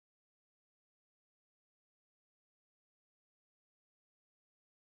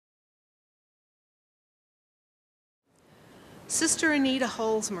Sister Anita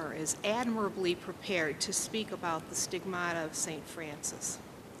Holzmer is admirably prepared to speak about the Stigmata of St. Francis.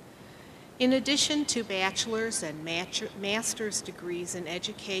 In addition to bachelor's and master's degrees in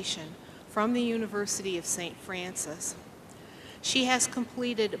education from the University of St. Francis, she has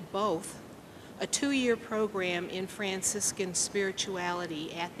completed both a 2-year program in Franciscan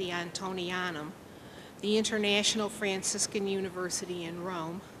spirituality at the Antonianum, the International Franciscan University in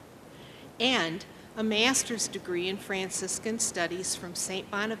Rome, and a master's degree in Franciscan Studies from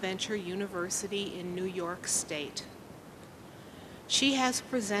St. Bonaventure University in New York State. She has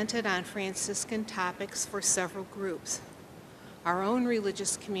presented on Franciscan topics for several groups: our own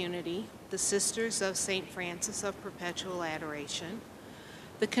religious community, the Sisters of St. Francis of Perpetual Adoration,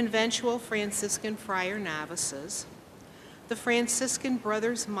 the Conventual Franciscan Friar Novices, the Franciscan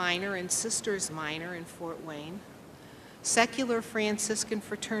Brothers Minor and Sisters Minor in Fort Wayne, secular Franciscan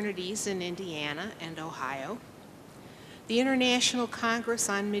fraternities in Indiana and Ohio, the International Congress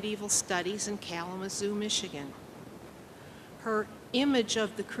on Medieval Studies in Kalamazoo, Michigan. Her Image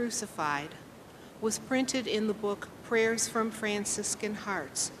of the Crucified was printed in the book Prayers from Franciscan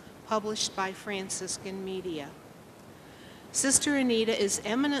Hearts, published by Franciscan Media. Sister Anita is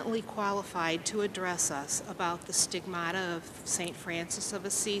eminently qualified to address us about the Stigmata of St. Francis of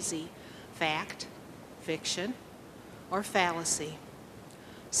Assisi, fact, fiction, or fallacy.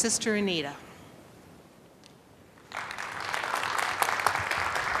 Sister Anita.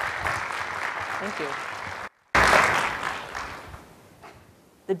 Thank you.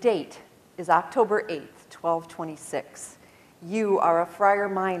 The date is October 8th, 1226. You are a friar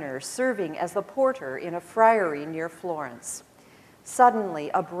minor serving as the porter in a friary near Florence.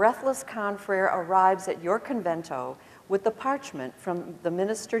 Suddenly, a breathless confrere arrives at your convento with the parchment from the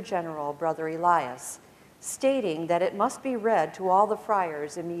Minister General, Brother Elias, stating that it must be read to all the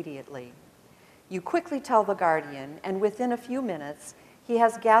friars immediately. You quickly tell the guardian, and within a few minutes, he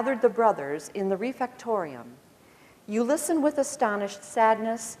has gathered the brothers in the refectorium. You listen with astonished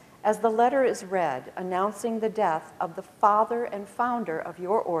sadness as the letter is read, announcing the death of the father and founder of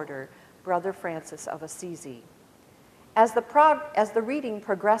your order, Brother Francis of Assisi. As the reading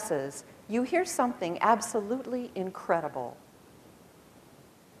progresses, you hear something absolutely incredible.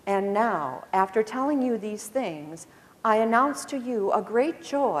 And now, after telling you these things, I announce to you a great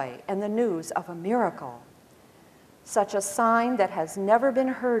joy and the news of a miracle, such a sign that has never been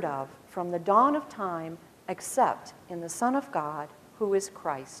heard of from the dawn of time except in the Son of God, who is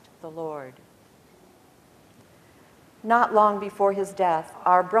Christ the Lord. Not long before his death,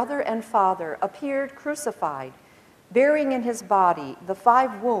 our brother and father appeared crucified, bearing in his body the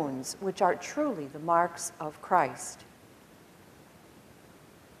 5 wounds which are truly the marks of Christ.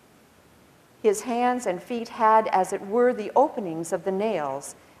 His hands and feet had, as it were, the openings of the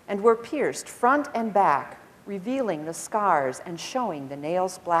nails, and were pierced front and back, revealing the scars and showing the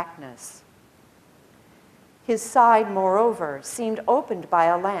nails' blackness. His side, moreover, seemed opened by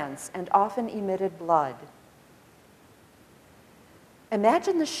a lance and often emitted blood.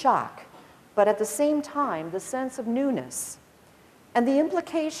 Imagine the shock, but at the same time the sense of newness, and the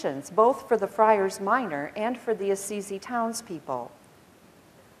implications both for the friars minor and for the Assisi townspeople.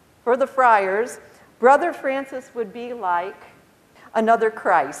 For the friars, Brother Francis would be like another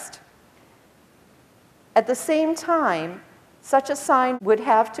Christ. At the same time, such a sign would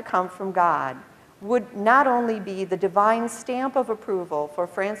have to come from God, would not only be the divine stamp of approval for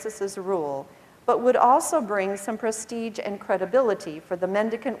Francis's rule, but would also bring some prestige and credibility for the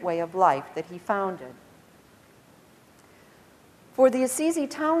mendicant way of life that he founded. For the Assisi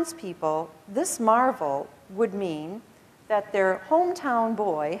townspeople, this marvel would mean that their hometown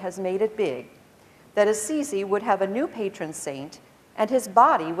boy has made it big, that Assisi would have a new patron saint, and his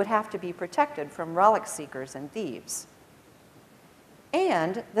body would have to be protected from relic seekers and thieves,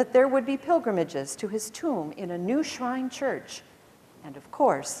 and that there would be pilgrimages to his tomb in a new shrine church, and of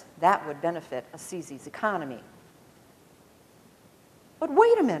course, that would benefit Assisi's economy. But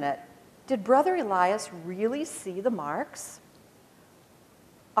wait a minute, did Brother Elias really see the marks?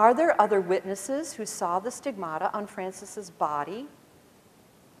 Are there other witnesses who saw the stigmata on Francis's body?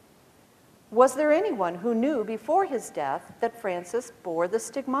 Was there anyone who knew before his death that Francis bore the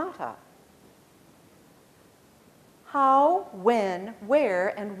stigmata? How, when, where,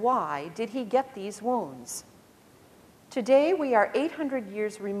 and why did he get these wounds? Today we are 800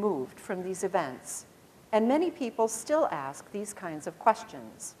 years removed from these events, and many people still ask these kinds of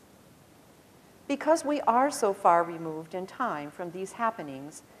questions. Because we are so far removed in time from these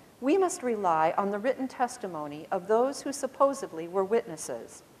happenings, we must rely on the written testimony of those who supposedly were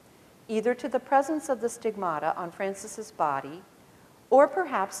witnesses, either to the presence of the stigmata on Francis's body, or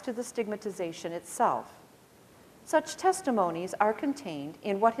perhaps to the stigmatization itself. Such testimonies are contained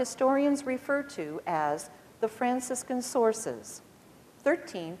in what historians refer to as the Franciscan sources,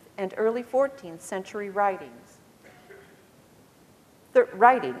 13th and early 14th century writings.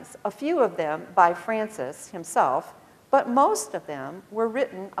 A few of them by Francis himself, but most of them were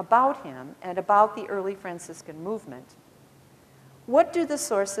written about him and about the early Franciscan movement. What do the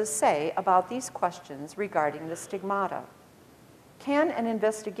sources say about these questions regarding the stigmata? Can an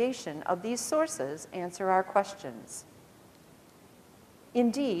investigation of these sources answer our questions?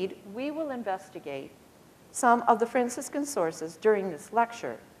 Indeed, we will investigate some of the Franciscan sources during this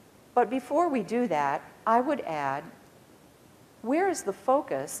lecture. But before we do that, I would add, where is the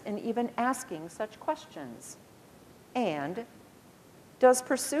focus in even asking such questions? And does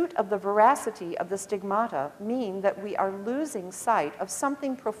pursuit of the veracity of the stigmata mean that we are losing sight of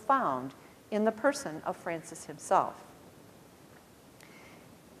something profound in the person of Francis himself?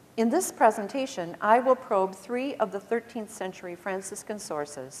 In this presentation, I will probe 3 of the 13th century Franciscan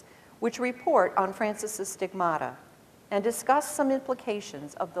sources which report on Francis's stigmata and discuss some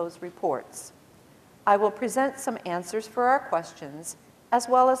implications of those reports. I will present some answers for our questions as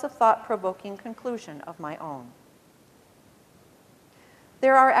well as a thought-provoking conclusion of my own.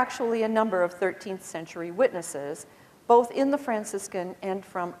 There are actually a number of 13th century witnesses, both in the Franciscan and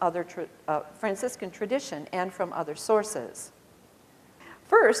from other Franciscan tradition and from other sources.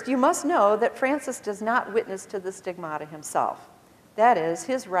 First, you must know that Francis does not witness to the stigmata himself. That is,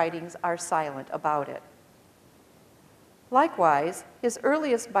 his writings are silent about it. Likewise, his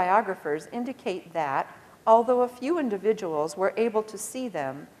earliest biographers indicate that, although a few individuals were able to see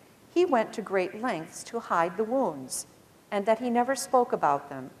them, he went to great lengths to hide the wounds, and that he never spoke about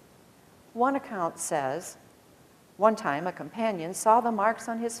them. One account says, "One time a companion saw the marks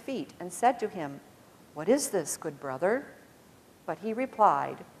on his feet and said to him, 'What is this, good brother?' But he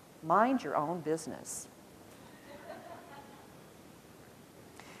replied, 'Mind your own business.'"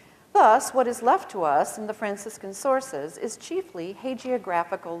 Thus, what is left to us in the Franciscan sources is chiefly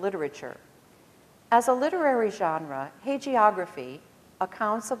hagiographical literature. As a literary genre, hagiography,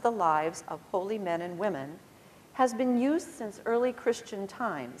 accounts of the lives of holy men and women, has been used since early Christian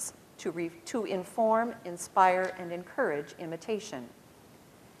times to inform, inspire, and encourage imitation.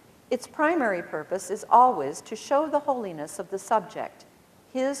 Its primary purpose is always to show the holiness of the subject,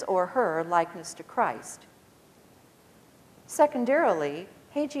 his or her likeness to Christ. Secondarily,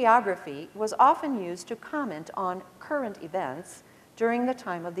 hagiography was often used to comment on current events during the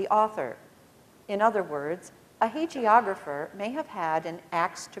time of the author. In other words, a hagiographer may have had an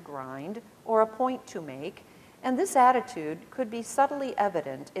axe to grind or a point to make, and this attitude could be subtly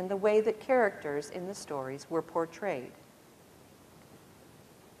evident in the way that characters in the stories were portrayed.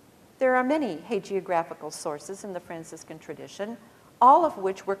 There are many hagiographical sources in the Franciscan tradition, all of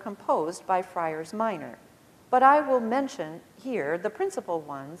which were composed by friars minor. But I will mention here the principal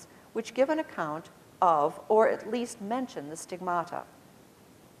ones which give an account of, or at least mention, the stigmata.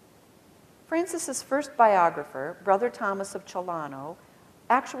 Francis's first biographer, Brother Thomas of Celano,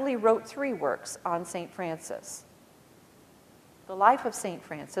 actually wrote 3 works on St. Francis. The Life of St.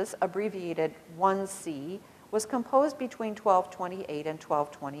 Francis, abbreviated 1C, was composed between 1228 and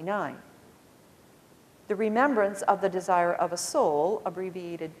 1229. The Remembrance of the Desire of a Soul,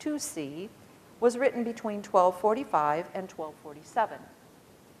 abbreviated 2C, was written between 1245 and 1247.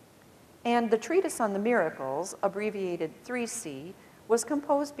 And the Treatise on the Miracles, abbreviated 3C, was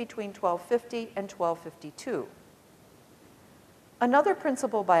composed between 1250 and 1252. Another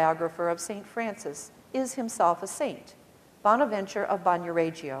principal biographer of St. Francis is himself a saint, Bonaventure of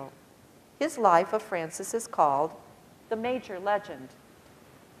Bagnoregio. His life of Francis is called the Major Legend,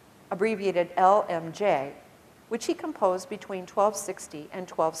 abbreviated LMJ, which he composed between 1260 and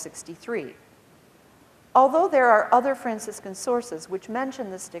 1263. Although there are other Franciscan sources which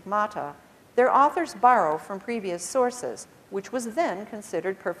mention the stigmata, their authors borrow from previous sources, which was then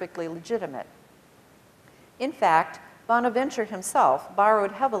considered perfectly legitimate. In fact, Bonaventure himself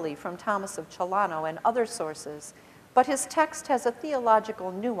borrowed heavily from Thomas of Celano and other sources, but his text has a theological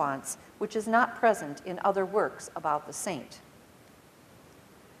nuance which is not present in other works about the saint.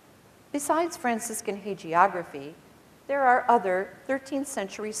 Besides Franciscan hagiography, there are other 13th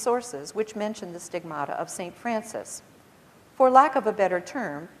century sources which mention the stigmata of St. Francis. For lack of a better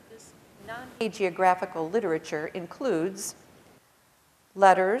term, this non-hagiographical literature includes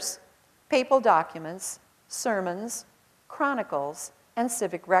letters, papal documents, sermons, chronicles, and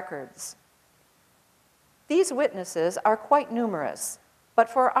civic records. These witnesses are quite numerous, but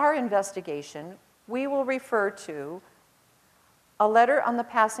for our investigation, we will refer to a letter on the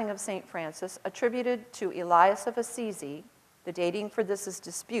passing of St. Francis attributed to Elias of Assisi. The dating for this is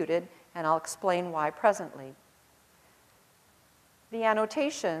disputed, and I'll explain why presently. The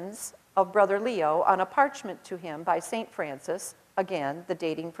annotations of Brother Leo on a parchment to him by St. Francis, again, the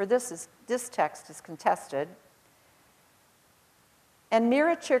dating for this text is contested, and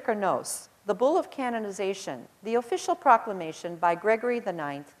Mira Chirconos, the bull of canonization, the official proclamation by Gregory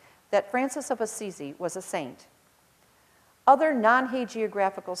IX that Francis of Assisi was a saint. Other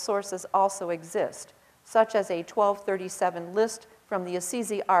non-hagiographical sources also exist, such as a 1237 list from the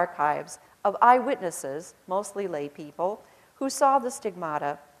Assisi archives of eyewitnesses, mostly lay people, who saw the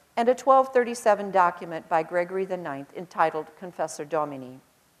stigmata, and a 1237 document by Gregory IX entitled Confessor Domini.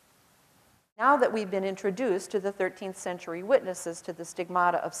 Now that we've been introduced to the 13th century witnesses to the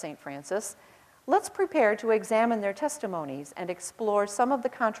stigmata of St. Francis, let's prepare to examine their testimonies and explore some of the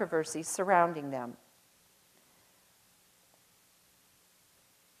controversies surrounding them.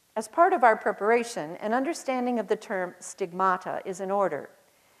 As part of our preparation, an understanding of the term stigmata is in order,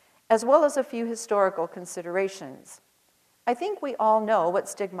 as well as a few historical considerations. I think we all know what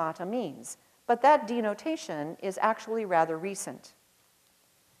stigmata means, but that denotation is actually rather recent.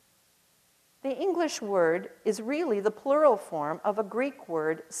 The English word is really the plural form of a Greek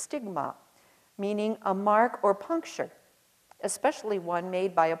word stigma, meaning a mark or puncture, especially one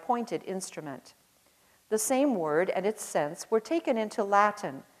made by a pointed instrument. The same word and its sense were taken into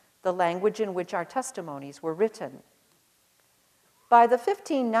Latin, the language in which our testimonies were written. By the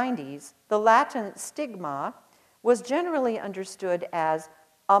 1590s, the Latin stigma was generally understood as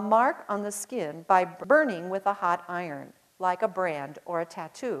a mark on the skin by burning with a hot iron, like a brand or a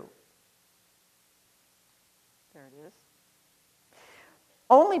tattoo. There it is.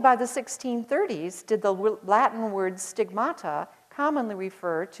 Only by the 1630s did the Latin word stigmata commonly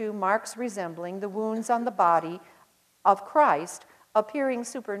refer to marks resembling the wounds on the body of Christ appearing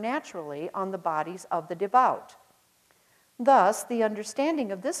supernaturally on the bodies of the devout. Thus, the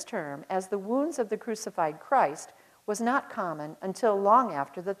understanding of this term as the wounds of the crucified Christ was not common until long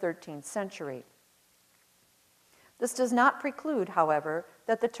after the 13th century. This does not preclude, however,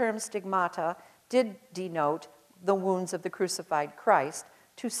 that the term stigmata did denote the wounds of the crucified Christ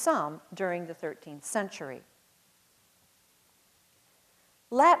to some during the 13th century.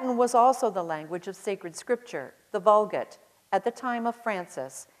 Latin was also the language of sacred scripture, the Vulgate, at the time of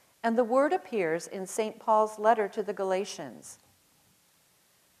Francis, and the word appears in St. Paul's letter to the Galatians.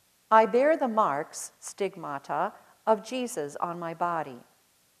 I bear the marks, stigmata, of Jesus on my body.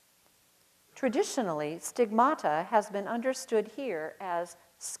 Traditionally, stigmata has been understood here as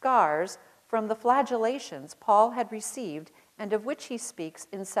scars from the flagellations Paul had received and of which he speaks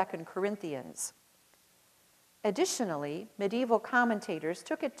in 2 Corinthians. Additionally, medieval commentators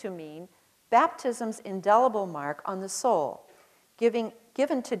took it to mean baptism's indelible mark on the soul,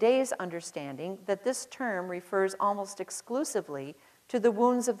 given today's understanding that this term refers almost exclusively to the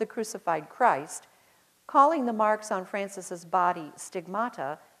wounds of the crucified Christ. Calling the marks on Francis's body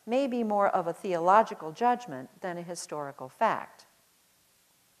stigmata may be more of a theological judgment than a historical fact.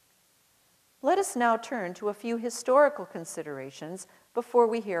 Let us now turn to a few historical considerations before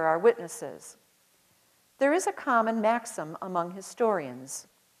we hear our witnesses. There is a common maxim among historians.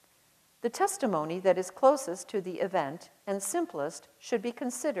 The testimony that is closest to the event and simplest should be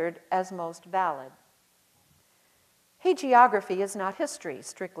considered as most valid. Hagiography is not history,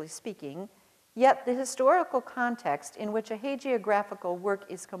 strictly speaking, yet the historical context in which a hagiographical work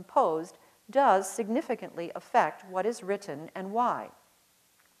is composed does significantly affect what is written and why.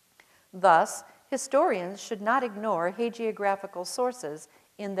 Thus, historians should not ignore hagiographical sources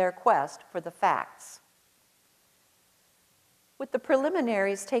in their quest for the facts. With the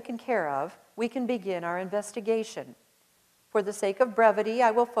preliminaries taken care of, we can begin our investigation. For the sake of brevity,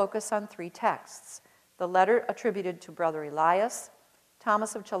 I will focus on 3 texts: the letter attributed to Brother Elias,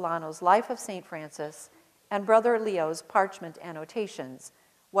 Thomas of Celano's Life of St. Francis, and Brother Leo's parchment annotations,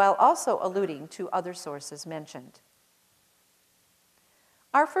 while also alluding to other sources mentioned.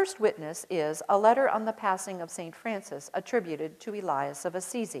 Our first witness is a letter on the passing of St. Francis attributed to Elias of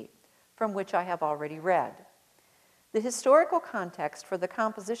Assisi, from which I have already read. The historical context for the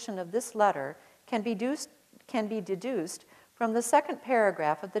composition of this letter can be deduced from the second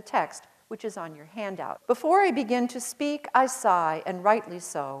paragraph of the text, which is on your handout. Before I begin to speak, I sigh, and rightly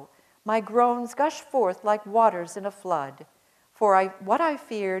so. My groans gush forth like waters in a flood. For what I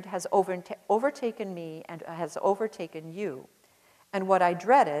feared has overtaken me and has overtaken you. And what I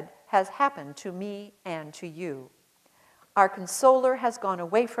dreaded has happened to me and to you. Our consoler has gone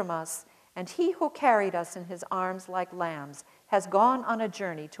away from us, and he who carried us in his arms like lambs has gone on a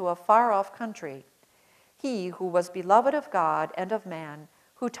journey to a far-off country. He who was beloved of God and of man,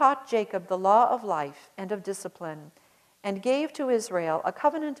 who taught Jacob the law of life and of discipline, and gave to Israel a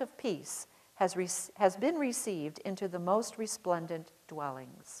covenant of peace, has been received into the most resplendent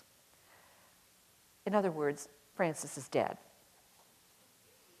dwellings. In other words, Francis is dead.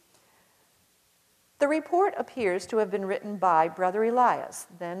 The report appears to have been written by Brother Elias,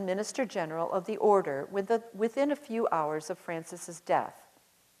 then Minister General of the Order, within a few hours of Francis's death.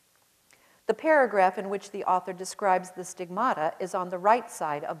 The paragraph in which the author describes the stigmata is on the right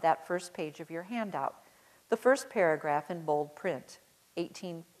side of that first page of your handout. The first paragraph in bold print,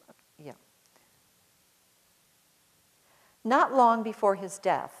 18. Not long before his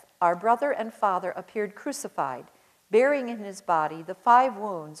death, our brother and father appeared crucified, bearing in his body the 5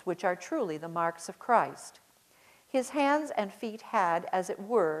 wounds which are truly the marks of Christ. His hands and feet had, as it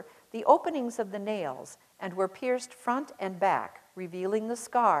were, the openings of the nails, and were pierced front and back, revealing the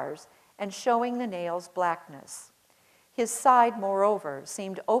scars and showing the nails' blackness. His side, moreover,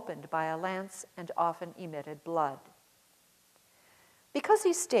 seemed opened by a lance and often emitted blood. Because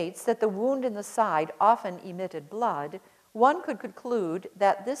he states that the wound in the side often emitted blood, one could conclude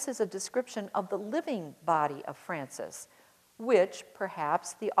that this is a description of the living body of Francis, which,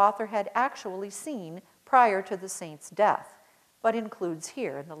 perhaps, the author had actually seen prior to the saint's death, but includes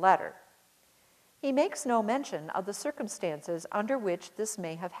here in the letter. He makes no mention of the circumstances under which this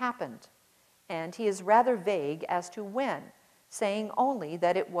may have happened, and he is rather vague as to when, saying only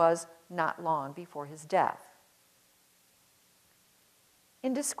that it was not long before his death.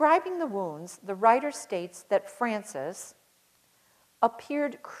 In describing the wounds, the writer states that Francis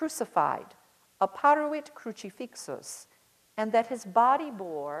appeared crucified, apparuit crucifixus, and that his body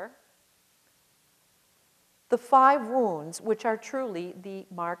bore the 5 wounds which are truly the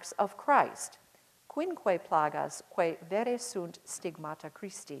marks of Christ, quinque plagas quae vere sunt stigmata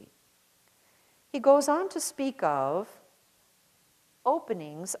Christi. He goes on to speak of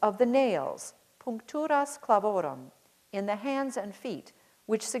openings of the nails, puncturas clavorum, in the hands and feet,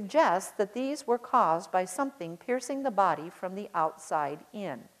 which suggests that these were caused by something piercing the body from the outside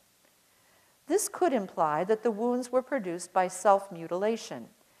in. This could imply that the wounds were produced by self-mutilation,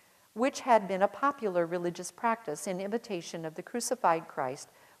 which had been a popular religious practice in imitation of the crucified Christ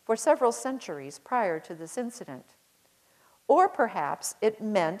for several centuries prior to this incident. Or perhaps it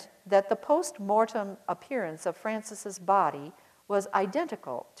meant that the post-mortem appearance of Francis's body was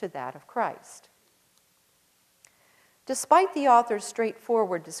identical to that of Christ. Despite the author's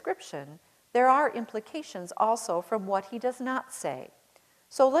straightforward description, there are implications also from what he does not say.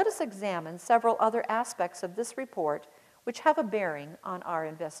 So let us examine several other aspects of this report which have a bearing on our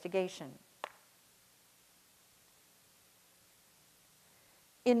investigation.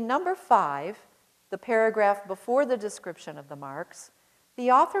 In number 5, the paragraph before the description of the marks,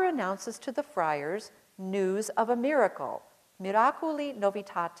 the author announces to the friars news of a miracle, miraculi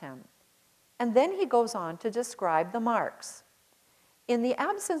novitatem, and then he goes on to describe the marks. In the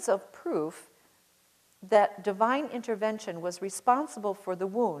absence of proof that divine intervention was responsible for the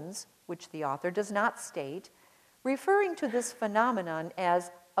wounds, which the author does not state, referring to this phenomenon as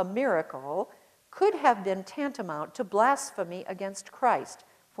a miracle could have been tantamount to blasphemy against Christ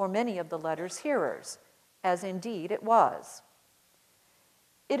for many of the letter's hearers, as indeed it was.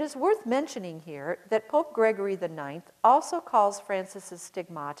 It is worth mentioning here that Pope Gregory IX also calls Francis's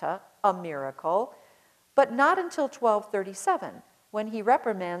stigmata a miracle, but not until 1237, when he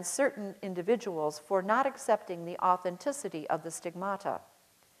reprimands certain individuals for not accepting the authenticity of the stigmata.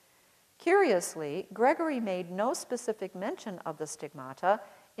 Curiously, Gregory made no specific mention of the stigmata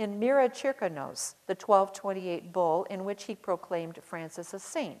in Mira Circanos, the 1228 bull in which he proclaimed Francis a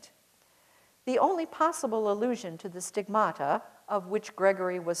saint. The only possible allusion to the stigmata, of which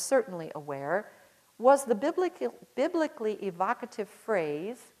Gregory was certainly aware, was the biblically evocative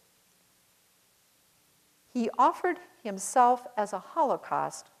phrase, "He offered himself as a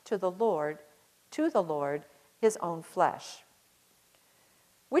holocaust to the Lord, his own flesh,"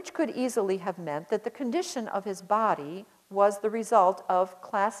 which could easily have meant that the condition of his body was the result of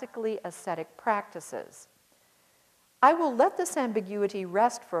classically ascetic practices. I will let this ambiguity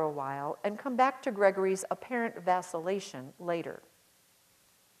rest for a while and come back to Gregory's apparent vacillation later.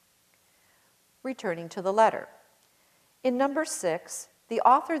 Returning to the letter. In number 6, the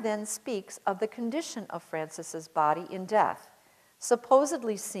author then speaks of the condition of Francis's body in death,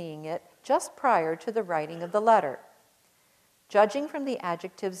 supposedly seeing it just prior to the writing of the letter. Judging from the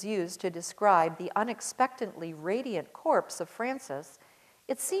adjectives used to describe the unexpectedly radiant corpse of Francis,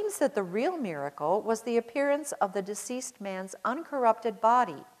 it seems that the real miracle was the appearance of the deceased man's uncorrupted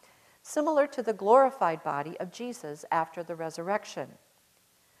body, similar to the glorified body of Jesus after the resurrection.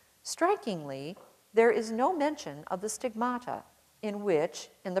 Strikingly, there is no mention of the stigmata, which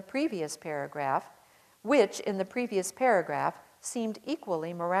in the previous paragraph seemed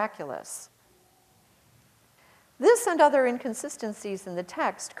equally miraculous. This and other inconsistencies in the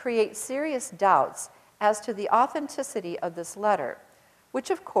text create serious doubts as to the authenticity of this letter,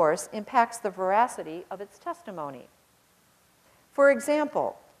 which of course impacts the veracity of its testimony. For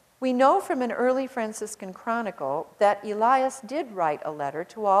example, we know from an early Franciscan chronicle that Elias did write a letter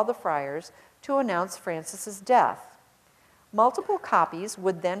to all the friars to announce Francis's death. Multiple copies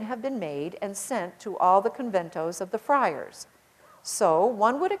would then have been made and sent to all the conventos of the friars. So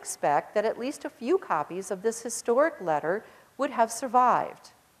one would expect that at least a few copies of this historic letter would have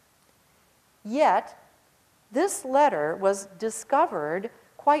survived. Yet, this letter was discovered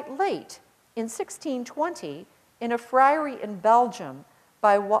quite late, in 1620, in a friary in Belgium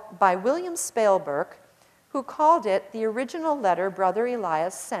by William Speelberg, who called it the original letter Brother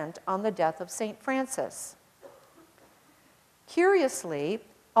Elias sent on the death of St. Francis. Curiously,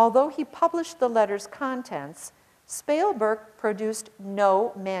 although he published the letter's contents, Speelberg produced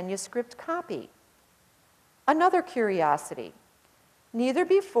no manuscript copy. Another curiosity, neither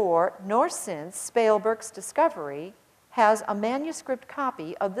before nor since Speelberg's discovery has a manuscript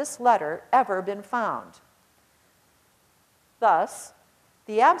copy of this letter ever been found. Thus,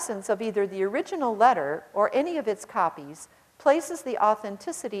 the absence of either the original letter or any of its copies places the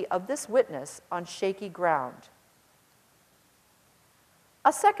authenticity of this witness on shaky ground.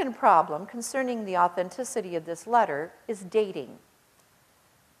 A second problem concerning the authenticity of this letter is dating,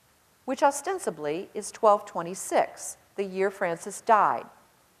 which ostensibly is 1226, the year Francis died.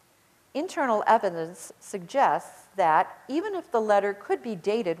 Internal evidence suggests that even if the letter could be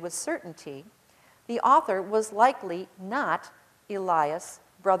dated with certainty, the author was likely not Elias,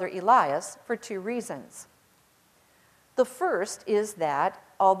 Brother Elias, for two reasons. The first is that,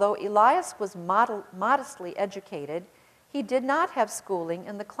 although Elias was modestly educated, he did not have schooling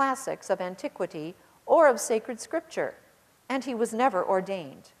in the classics of antiquity or of sacred scripture, and he was never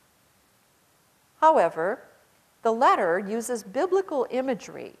ordained. However, the letter uses biblical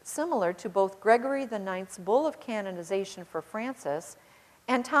imagery similar to both Gregory IX's bull of canonization for Francis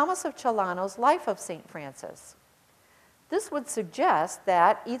and Thomas of Celano's life of St. Francis. This would suggest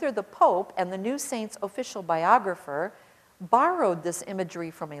that either the Pope and the new saint's official biographer borrowed this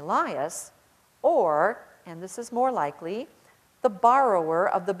imagery from Elias, or, and this is more likely, the borrower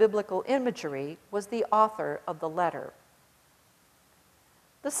of the biblical imagery was the author of the letter.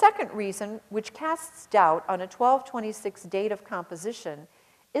 The second reason, which casts doubt on a 1226 date of composition,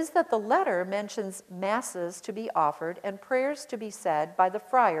 is that the letter mentions masses to be offered and prayers to be said by the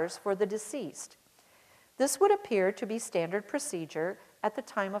friars for the deceased. This would appear to be standard procedure at the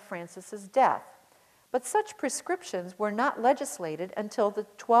time of Francis's death, but such prescriptions were not legislated until the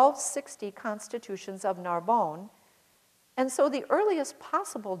 1260 constitutions of Narbonne, and so the earliest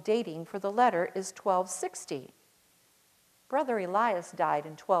possible dating for the letter is 1260. Brother Elias died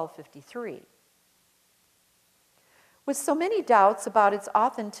in 1253. With so many doubts about its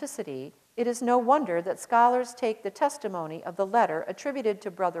authenticity, it is no wonder that scholars take the testimony of the letter attributed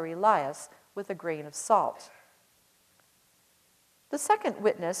to Brother Elias with a grain of salt. The second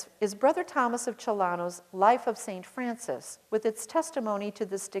witness is Brother Thomas of Celano's Life of St. Francis, with its testimony to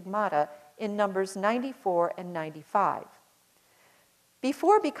the Stigmata in numbers 94 and 95.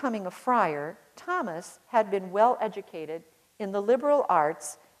 Before becoming a friar, Thomas had been well educated in the liberal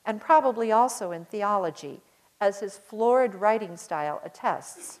arts and probably also in theology, as his florid writing style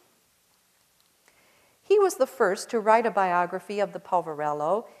attests. He was the first to write a biography of the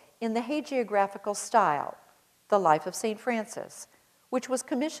Poverello in the hagiographical style, The Life of St. Francis, which was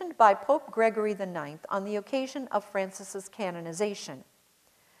commissioned by Pope Gregory IX on the occasion of Francis's canonization.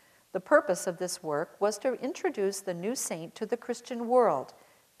 The purpose of this work was to introduce the new saint to the Christian world,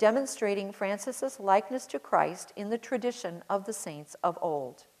 demonstrating Francis's likeness to Christ in the tradition of the saints of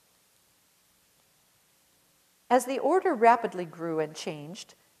old. As the order rapidly grew and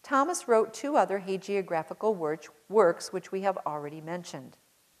changed, Thomas wrote two other hagiographical works which we have already mentioned.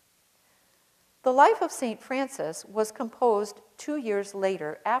 The Life of St. Francis was composed 2 years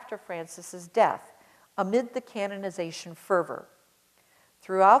later after Francis's death, amid the canonization fervor.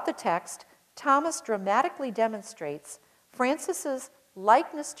 Throughout the text, Thomas dramatically demonstrates Francis's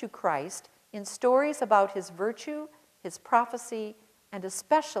likeness to Christ in stories about his virtue, his prophecy, and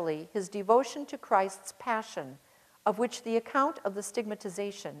especially his devotion to Christ's passion, of which the account of the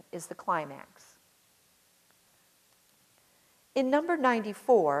stigmatization is the climax. In number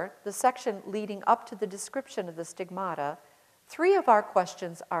 94, the section leading up to the description of the stigmata, 3 of our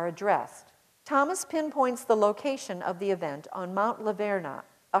questions are addressed. Thomas pinpoints the location of the event on Mount Laverna,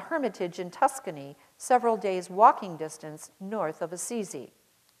 a hermitage in Tuscany, several days' walking distance north of Assisi.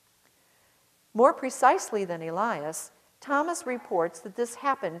 More precisely than Elias, Thomas reports that this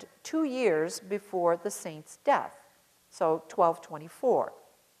happened 2 years before the saint's death, so 1224.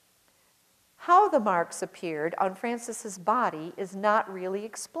 How the marks appeared on Francis's body is not really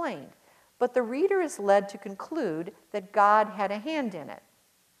explained, but the reader is led to conclude that God had a hand in it.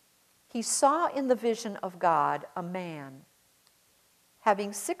 He saw in the vision of God a man,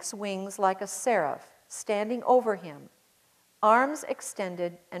 having 6 wings like a seraph, standing over him, arms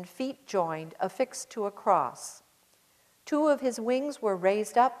extended and feet joined, affixed to a cross. 2 of his wings were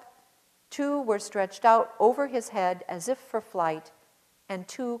raised up, 2 were stretched out over his head as if for flight, and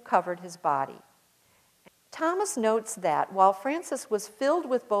 2 covered his body. Thomas notes that while Francis was filled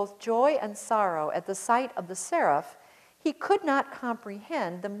with both joy and sorrow at the sight of the seraph, he could not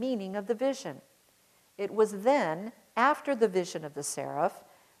comprehend the meaning of the vision. It was then, after the vision of the seraph,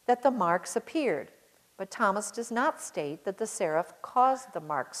 that the marks appeared, but Thomas does not state that the seraph caused the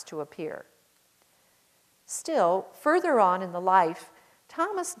marks to appear. Still, further on in the life,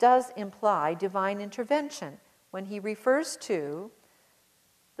 Thomas does imply divine intervention when he refers to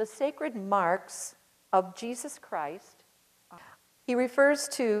the sacred marks of Jesus Christ. He refers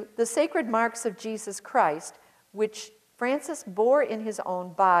to the sacred marks of Jesus Christ, which Francis bore in his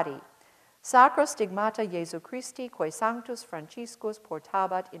own body. Sacro stigmata Jesu Christi, quae sanctus Franciscus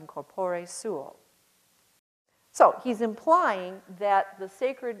portabat in corpore suo. So he's implying that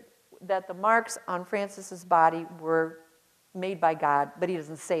the marks on Francis's body were made by God, but he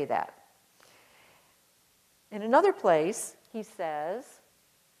doesn't say that. In another place, he says,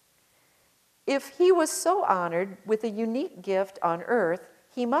 if he was so honored with a unique gift on earth,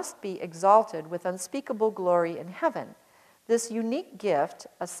 he must be exalted with unspeakable glory in heaven. This unique gift,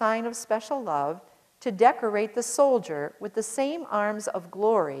 a sign of special love, to decorate the soldier with the same arms of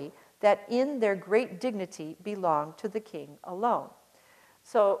glory that in their great dignity belong to the king alone.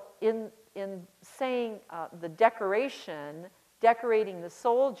 So in saying the decorating the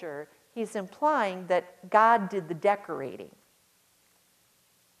soldier, he's implying that God did the decorating.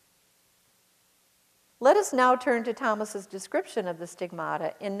 Let us now turn to Thomas's description of the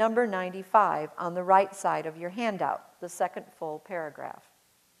stigmata in number 95 on the right side of your handout, the second full paragraph.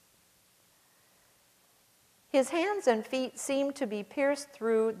 His hands and feet seemed to be pierced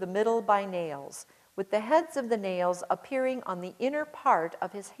through the middle by nails, with the heads of the nails appearing on the inner part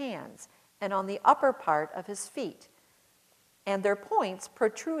of his hands and on the upper part of his feet, and their points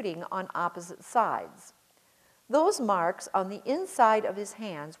protruding on opposite sides. Those marks on the inside of his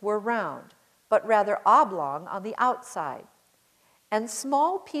hands were round, but rather oblong on the outside, and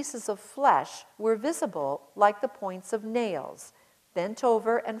small pieces of flesh were visible like the points of nails, bent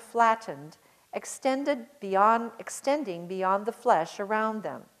over and flattened, extending beyond the flesh around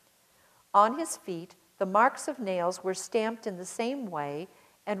them. On his feet, the marks of nails were stamped in the same way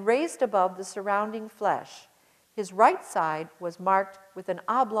and raised above the surrounding flesh. His right side was marked with an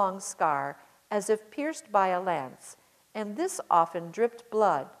oblong scar, as if pierced by a lance, and this often dripped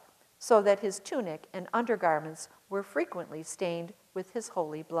blood, so that his tunic and undergarments were frequently stained with his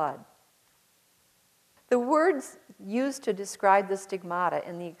holy blood. The words used to describe the stigmata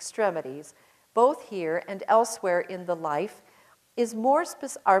in the extremities, both here and elsewhere in the life,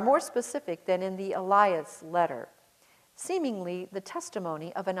 are more specific than in the Elias letter, seemingly the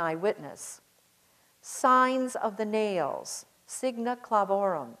testimony of an eyewitness. Signs of the nails, signa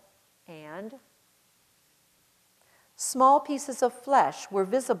clavorum, and small pieces of flesh were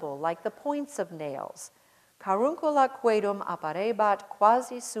visible like the points of nails. Caruncula quaedum apparebat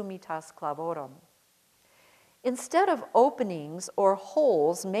quasi summitas clavorum. Instead of openings or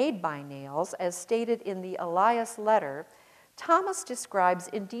holes made by nails, as stated in the Elias letter, Thomas describes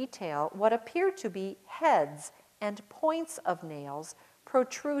in detail what appear to be heads and points of nails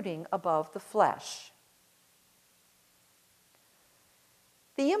protruding above the flesh.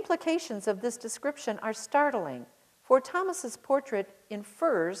 The implications of this description are startling, for Thomas's portrait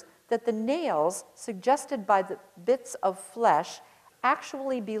infers that the nails suggested by the bits of flesh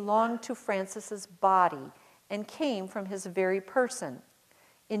actually belonged to Francis's body and came from his very person.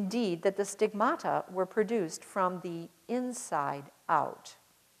 Indeed, that the stigmata were produced from the inside out.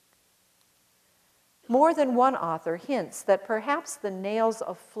 More than one author hints that perhaps the nails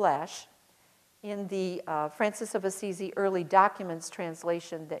of flesh in the Francis of Assisi Early Documents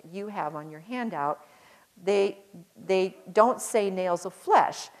translation that you have on your handout, they don't say nails of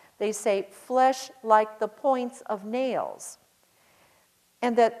flesh. They say flesh like the points of nails.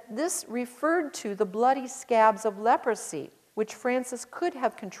 And that this referred to the bloody scabs of leprosy, which Francis could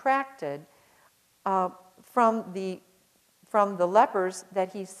have contracted from the lepers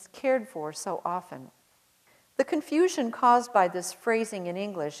that he cared for so often. The confusion caused by this phrasing in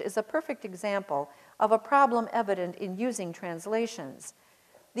English is a perfect example of a problem evident in using translations.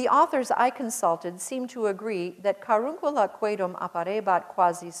 The authors I consulted seem to agree that caruncula quaedam apparebat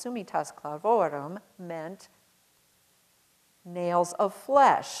quasi sumitas clavorum meant nails of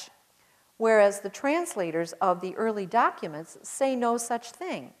flesh, whereas the translators of the early documents say no such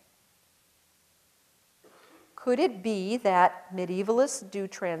thing. Could it be that medievalists do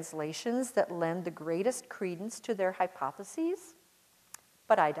translations that lend the greatest credence to their hypotheses?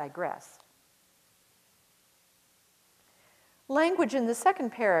 But I digress. Language in the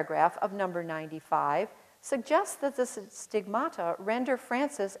second paragraph of number 95 suggests that the stigmata render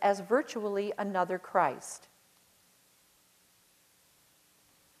Francis as virtually another Christ.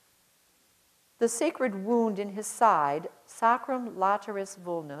 The sacred wound in his side, sacrum lateris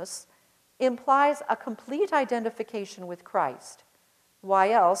vulnus, implies a complete identification with Christ.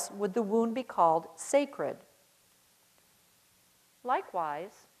 Why else would the wound be called sacred?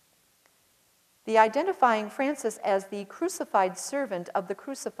 Likewise, the identifying Francis as the crucified servant of the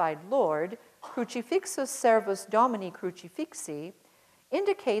crucified Lord, crucifixus servus Domini crucifixi,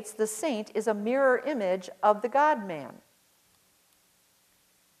 indicates the saint is a mirror image of the God-man.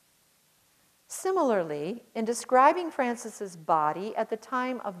 Similarly, in describing Francis's body at the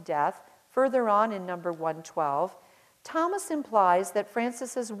time of death, further on in number 112, Thomas implies that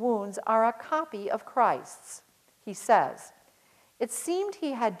Francis's wounds are a copy of Christ's. He says, "It seemed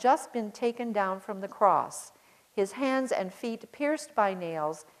he had just been taken down from the cross, his hands and feet pierced by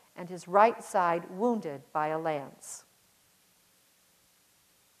nails, and his right side wounded by a lance."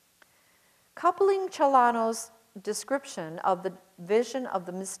 Coupling Celano's description of the vision of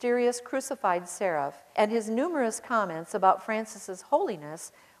the mysterious crucified seraph and his numerous comments about Francis's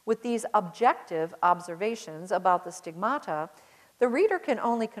holiness with these objective observations about the stigmata, the reader can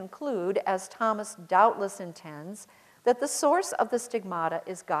only conclude, as Thomas doubtless intends, that the source of the stigmata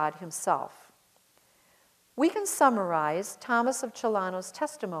is God himself. We can summarize Thomas of Celano's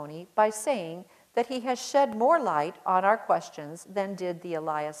testimony by saying that he has shed more light on our questions than did the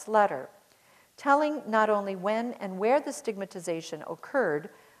Elias letter, telling not only when and where the stigmatization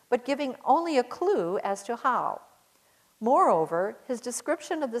occurred, but giving only a clue as to how. Moreover, his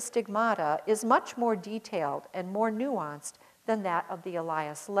description of the stigmata is much more detailed and more nuanced than that of the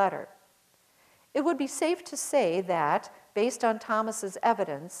Elias letter. It would be safe to say that, based on Thomas's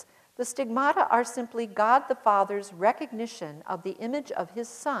evidence, the stigmata are simply God the Father's recognition of the image of his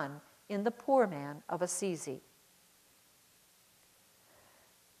Son in the poor man of Assisi.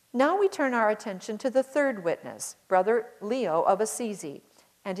 Now we turn our attention to the third witness, Brother Leo of Assisi,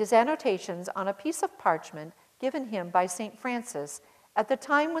 and his annotations on a piece of parchment given him by St. Francis at the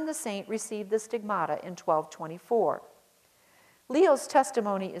time when the saint received the stigmata in 1224. Leo's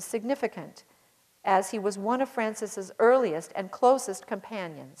testimony is significant, as he was one of Francis's earliest and closest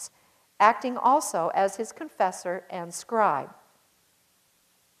companions, acting also as his confessor and scribe.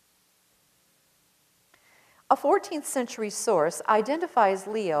 A 14th century source identifies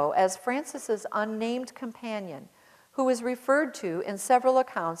Leo as Francis's unnamed companion, who is referred to in several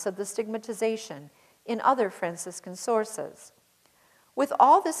accounts of the stigmatization in other Franciscan sources. With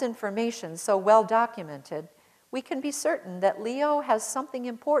all this information so well documented, we can be certain that Leo has something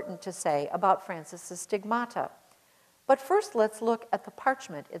important to say about Francis's stigmata. But first, let's look at the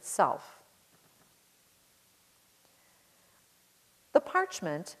parchment itself. The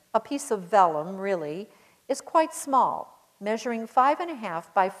parchment, a piece of vellum really, is quite small, measuring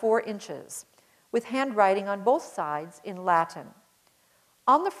 5.5 by 4 inches, with handwriting on both sides in Latin.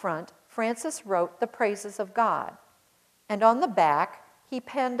 On the front, Francis wrote the praises of God, and on the back, he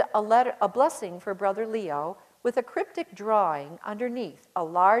penned a blessing for Brother Leo with a cryptic drawing underneath a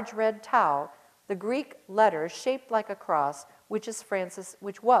large red tau, the Greek letters shaped like a cross, which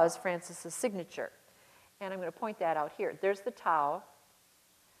was Francis's signature. And I'm going to point that out here. There's the tau.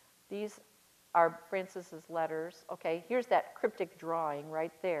 These are Francis's letters. Okay, here's that cryptic drawing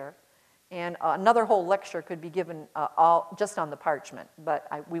right there. And another whole lecture could be given all just on the parchment, but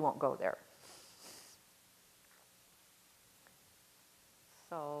we won't go there.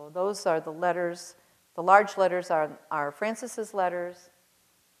 So those are the letters. The large letters are Francis's letters.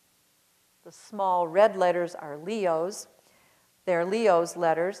 The small red letters are Leo's. They're Leo's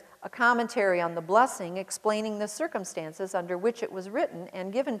letters, a commentary on the blessing explaining the circumstances under which it was written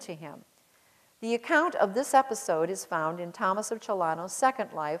and given to him. The account of this episode is found in Thomas of Celano's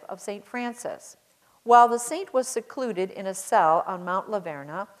Second Life of St. Francis. While the saint was secluded in a cell on Mount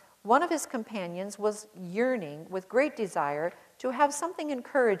Laverna, one of his companions was yearning with great desire to have something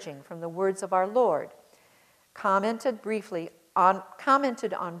encouraging from the words of our Lord. Commented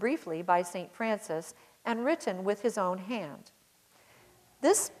on briefly by St. Francis, and written with his own hand.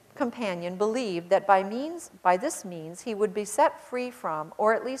 This companion believed that by this means he would be set free from,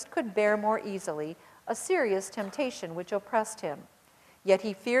 or at least could bear more easily, a serious temptation which oppressed him. Yet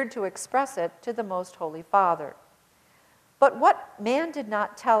he feared to express it to the Most Holy Father. But what man did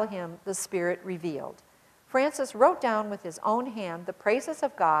not tell him, the Spirit revealed. Francis wrote down with his own hand the praises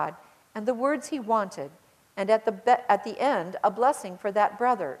of God and the words he wanted, and at the end a blessing for that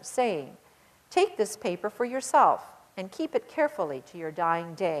brother, saying, "Take this paper for yourself and keep it carefully to your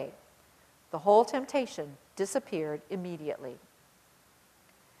dying day." The whole temptation disappeared immediately.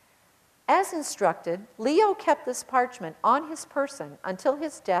 As instructed, Leo kept this parchment on his person until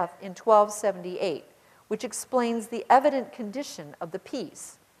his death in 1278, which explains the evident condition of the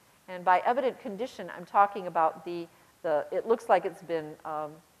piece. And by evident condition, I'm talking about it looks like it's been,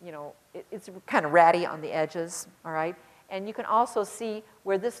 it's kind of ratty on the edges, all right? And you can also see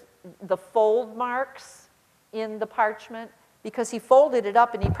where the fold marks in the parchment, because he folded it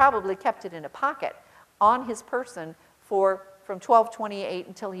up and he probably kept it in a pocket on his person from 1228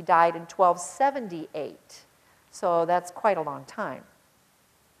 until he died in 1278. So that's quite a long time.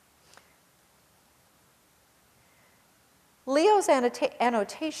 Leo's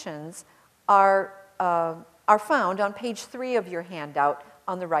annotations are found on page 3 of your handout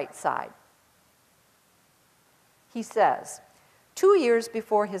on the right side. He says, 2 years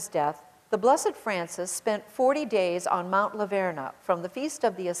before his death, the Blessed Francis spent 40 days on Mount Laverna from the Feast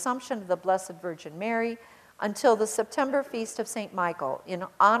of the Assumption of the Blessed Virgin Mary until the September Feast of St. Michael, in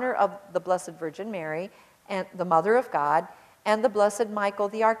honor of the Blessed Virgin Mary, and the Mother of God, and the Blessed Michael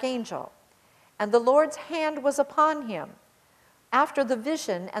the Archangel. And the Lord's hand was upon him. After the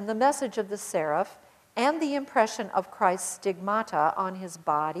vision and the message of the seraph, and the impression of Christ's stigmata on his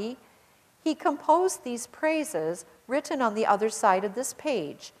body, he composed these praises written on the other side of this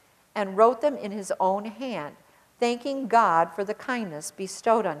page, and wrote them in his own hand, thanking God for the kindness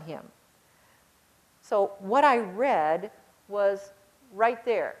bestowed on him. So what I read was right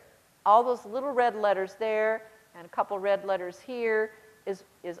there. All those little red letters there and a couple red letters here is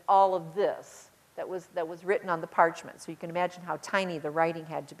all of this that was written on the parchment. So you can imagine how tiny the writing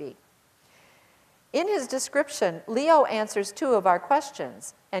had to be. In his description, Leo answers 2 of our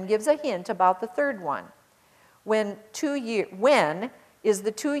questions and gives a hint about the third one. When is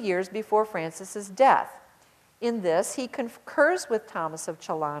the 2 years before Francis's death? In this, he concurs with Thomas of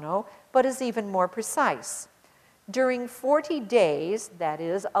Celano, but is even more precise. During 40 days, that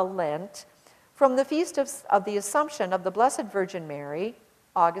is, a Lent, from the Feast of the Assumption of the Blessed Virgin Mary,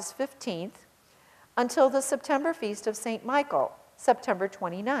 August 15th, until the September Feast of St. Michael, September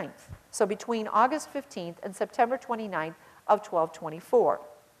 29th. So between August 15th and September 29th of 1224.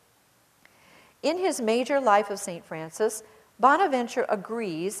 In his major life of St. Francis, Bonaventure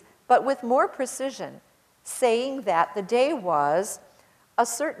agrees, but with more precision, saying that the day was a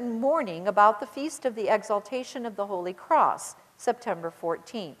certain morning about the Feast of the Exaltation of the Holy Cross, September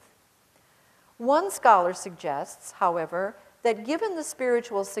 14th. One scholar suggests, however, that given the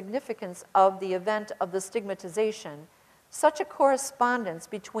spiritual significance of the event of the stigmatization, such a correspondence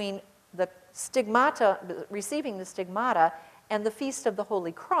between the stigmata, receiving the stigmata, and the Feast of the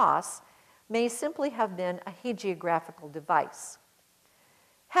Holy Cross may simply have been a hagiographical device.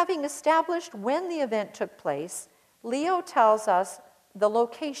 Having established when the event took place, Leo tells us the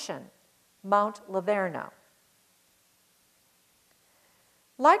location, Mount Laverna.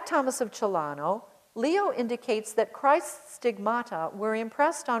 Like Thomas of Celano, Leo indicates that Christ's stigmata were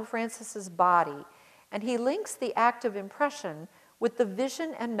impressed on Francis's body, and he links the act of impression with the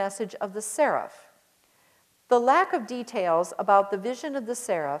vision and message of the seraph. The lack of details about the vision of the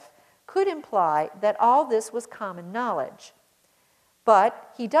seraph could imply that all this was common knowledge.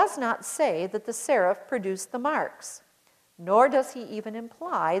 But he does not say that the seraph produced the marks, nor does he even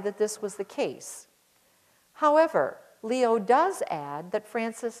imply that this was the case. However, Leo does add that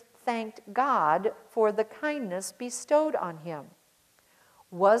Francis thanked God for the kindness bestowed on him.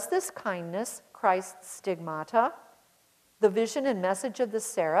 Was this kindness Christ's stigmata, the vision and message of the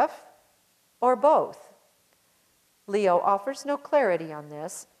seraph, or both? Leo offers no clarity on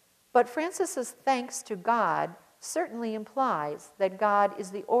this, but Francis's thanks to God certainly implies that God is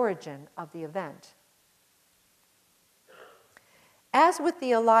the origin of the event. As with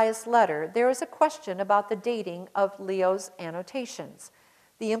the Elias letter, there is a question about the dating of Leo's annotations,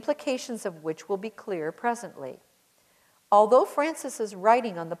 the implications of which will be clear presently. Although Francis's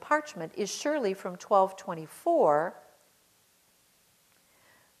writing on the parchment is surely from 1224,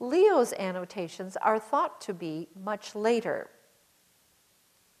 Leo's annotations are thought to be much later.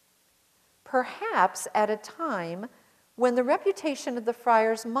 Perhaps at a time when the reputation of the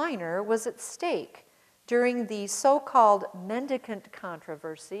friars minor was at stake, during the so-called mendicant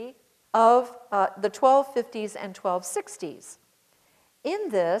controversy of the 1250s and 1260s. In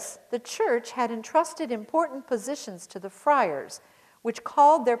this, the church had entrusted important positions to the friars, which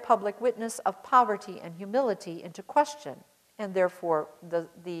called their public witness of poverty and humility into question, and therefore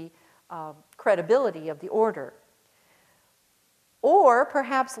the credibility of the order. Or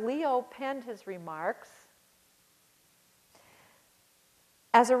perhaps Leo penned his remarks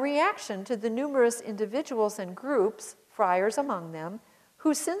as a reaction to the numerous individuals and groups, friars among them,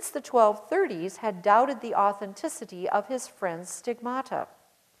 who since the 1230s had doubted the authenticity of his friend's Stigmata.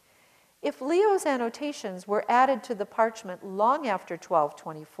 If Leo's annotations were added to the parchment long after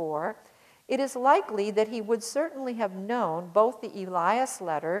 1224, it is likely that he would certainly have known both the Elias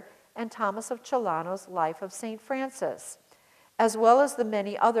letter and Thomas of Celano's Life of St. Francis, as well as the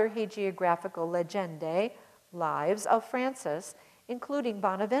many other hagiographical legendae, lives of Francis, including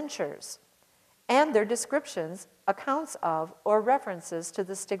Bonaventure's, and their descriptions, accounts of, or references to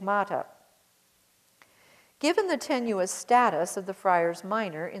the Stigmata. Given the tenuous status of the Friars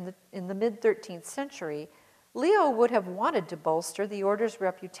Minor in the mid-13th century, Leo would have wanted to bolster the order's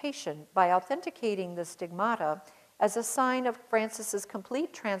reputation by authenticating the Stigmata as a sign of Francis's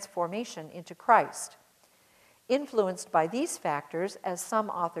complete transformation into Christ. Influenced by these factors, as some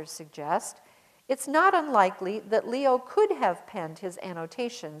authors suggest, it's not unlikely that Leo could have penned his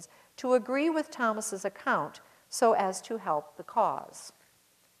annotations to agree with Thomas's account so as to help the cause.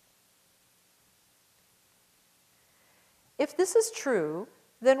 If this is true,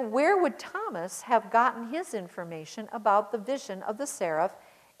 then where would Thomas have gotten his information about the vision of the seraph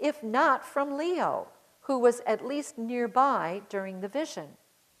if not from Leo, who was at least nearby during the vision?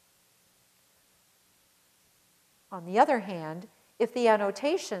 On the other hand, if the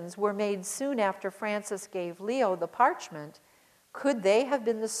annotations were made soon after Francis gave Leo the parchment, could they have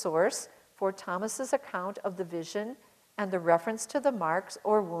been the source for Thomas's account of the vision and the reference to the marks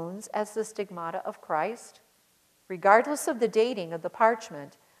or wounds as the Stigmata of Christ? Regardless of the dating of the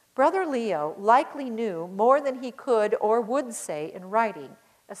parchment, Brother Leo likely knew more than he could or would say in writing,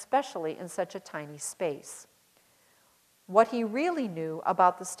 especially in such a tiny space. What he really knew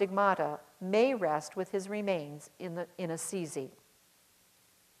about the Stigmata may rest with his remains in Assisi.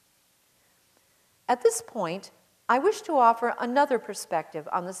 At this point, I wish to offer another perspective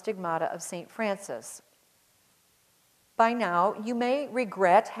on the Stigmata of St. Francis. By now, you may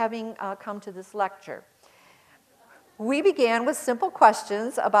regret having come to this lecture. We began with simple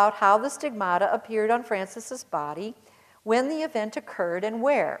questions about how the Stigmata appeared on Francis's body, when the event occurred, and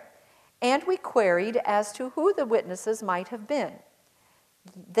where. And we queried as to who the witnesses might have been.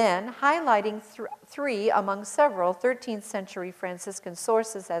 Then, highlighting three among several 13th century Franciscan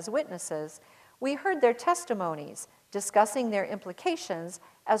sources as witnesses, we heard their testimonies, discussing their implications,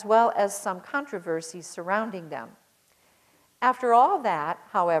 as well as some controversies surrounding them. After all that,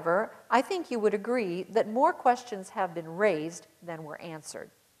 however, I think you would agree that more questions have been raised than were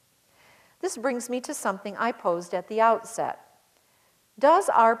answered. This brings me to something I posed at the outset. Does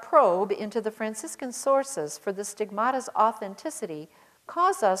our probe into the Franciscan sources for the Stigmata's authenticity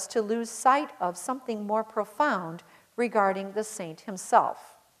cause us to lose sight of something more profound regarding the saint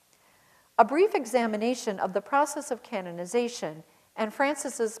himself? A brief examination of the process of canonization and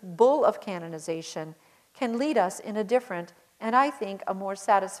Francis's bull of canonization can lead us in a different and, I think, a more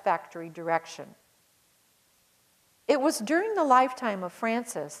satisfactory direction. It was during the lifetime of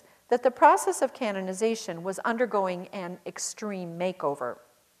Francis that the process of canonization was undergoing an extreme makeover.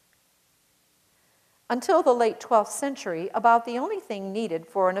 Until the late 12th century, about the only thing needed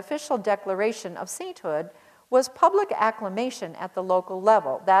for an official declaration of sainthood was public acclamation at the local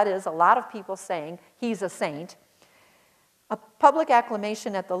level. That is, a lot of people saying he's a saint. A public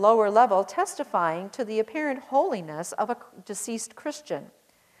acclamation at the lower level testifying to the apparent holiness of a deceased Christian.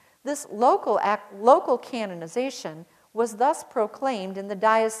 This local canonization was thus proclaimed in the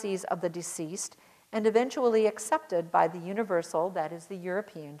diocese of the deceased and eventually accepted by the universal, that is, the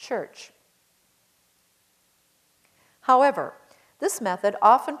European Church. However, this method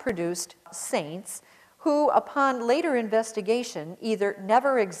often produced saints who, upon later investigation, either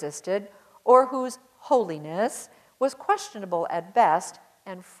never existed or whose holiness was questionable at best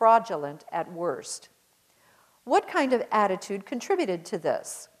and fraudulent at worst. What kind of attitude contributed to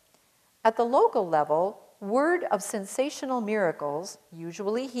this? At the local level, word of sensational miracles,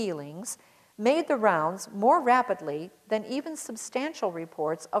 usually healings, made the rounds more rapidly than even substantial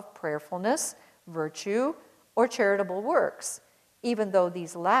reports of prayerfulness, virtue, or charitable works, even though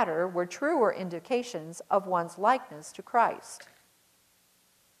these latter were truer indications of one's likeness to Christ.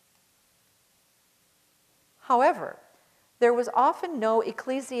 However, there was often no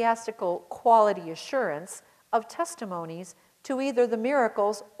ecclesiastical quality assurance of testimonies to either the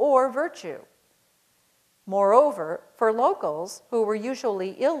miracles or virtue. Moreover, for locals who were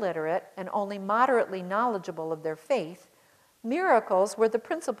usually illiterate and only moderately knowledgeable of their faith, miracles were the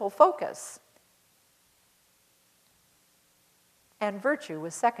principal focus, and virtue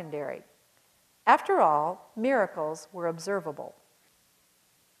was secondary. After all, miracles were observable.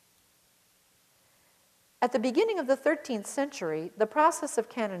 At the beginning of the 13th century, the process of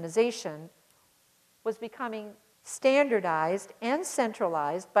canonization was becoming standardized and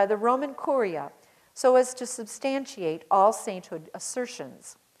centralized by the Roman Curia so as to substantiate all sainthood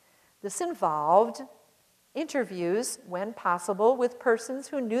assertions. This involved interviews, when possible, with persons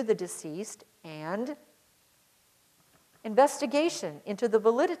who knew the deceased and investigation into the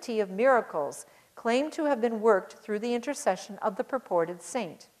validity of miracles claimed to have been worked through the intercession of the purported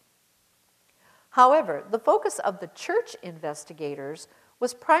saint. However, the focus of the church investigators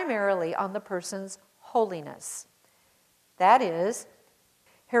was primarily on the person's holiness. That is,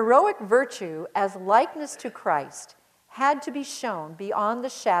 heroic virtue as likeness to Christ had to be shown beyond the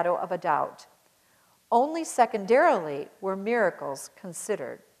shadow of a doubt. Only secondarily were miracles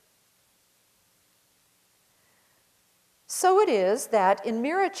considered. So it is that in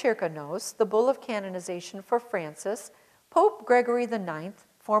Mira Circanos, the bull of canonization for Francis, Pope Gregory IX,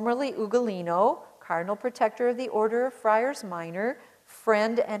 formerly Ugolino, Cardinal Protector of the Order of Friars Minor,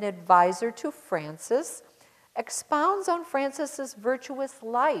 friend and advisor to Francis, expounds on Francis's virtuous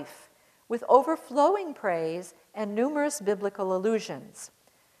life with overflowing praise and numerous biblical allusions,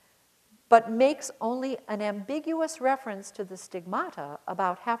 but makes only an ambiguous reference to the stigmata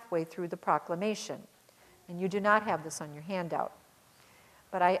about halfway through the proclamation. And you do not have this on your handout,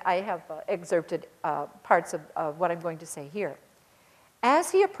 but I have excerpted parts of what I'm going to say here.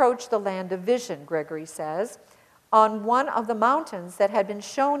 As he approached the land of vision, Gregory says, on one of the mountains that had been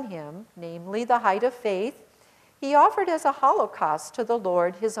shown him, namely the height of faith, he offered as a holocaust to the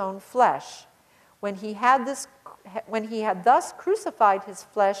Lord his own flesh. When he had thus crucified his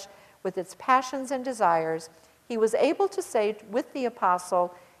flesh with its passions and desires, he was able to say with the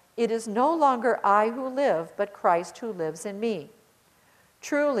apostle, "It is no longer I who live, but Christ who lives in me."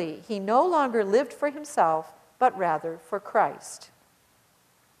 Truly, he no longer lived for himself, but rather for Christ.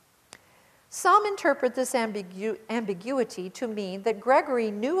 Some interpret this ambiguity to mean that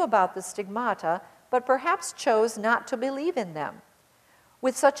Gregory knew about the stigmata, but perhaps chose not to believe in them.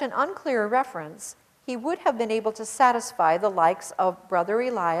 With such an unclear reference, he would have been able to satisfy the likes of Brother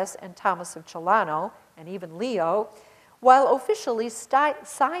Elias and Thomas of Celano, and even Leo, while officially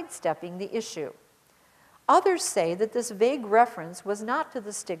sidestepping the issue. Others say that this vague reference was not to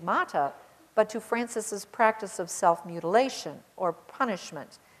the stigmata, but to Francis's practice of self-mutilation or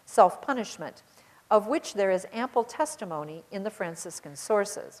punishment, self-punishment, of which there is ample testimony in the Franciscan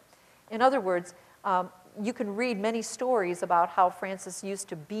sources. In other words, you can read many stories about how Francis used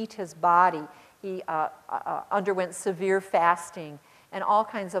to beat his body. He underwent severe fasting and all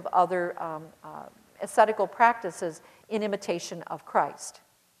kinds of other ascetical practices in imitation of Christ.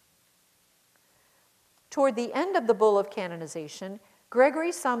 Toward the end of the bull of canonization,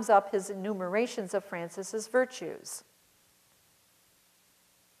 Gregory sums up his enumerations of Francis's virtues.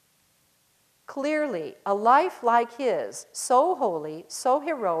 Clearly, a life like his, so holy, so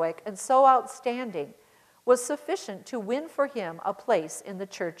heroic, and so outstanding, was sufficient to win for him a place in the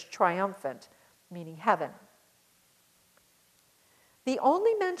church triumphant, meaning heaven. The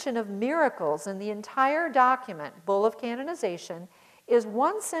only mention of miracles in the entire document, Bull of Canonization, is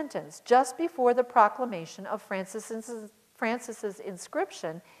one sentence just before the proclamation of Francis's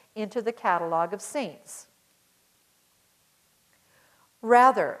inscription into the Catalogue of Saints.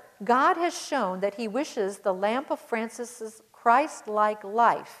 Rather, God has shown that he wishes the lamp of Francis's Christ-like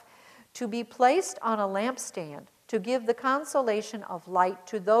life to be placed on a lampstand to give the consolation of light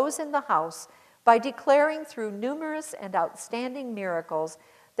to those in the house by declaring through numerous and outstanding miracles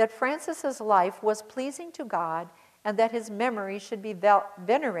that Francis's life was pleasing to God and that his memory should be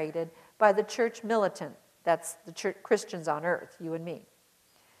venerated by the church militant, that's the church Christians on earth, you and me.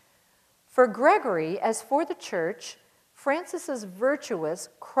 For Gregory, as for the church, Francis's virtuous,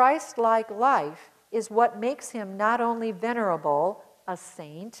 Christ-like life is what makes him not only venerable, a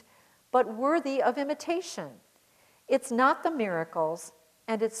saint, but worthy of imitation. It's not the miracles,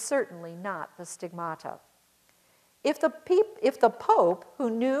 and it's certainly not the stigmata. If the Pope, who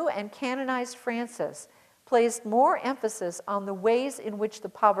knew and canonized Francis, placed more emphasis on the ways in which the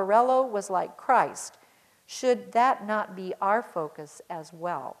Poverello was like Christ, should that not be our focus as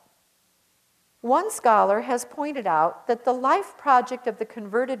well? One scholar has pointed out that the life project of the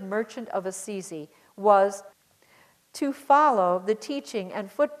converted merchant of Assisi was to follow the teaching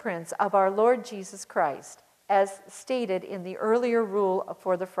and footprints of our Lord Jesus Christ, as stated in the earlier rule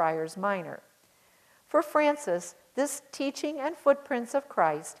for the Friars Minor. For Francis, this teaching and footprints of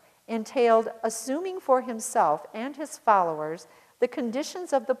Christ entailed assuming for himself and his followers the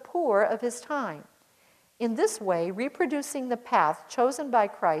conditions of the poor of his time, in this way reproducing the path chosen by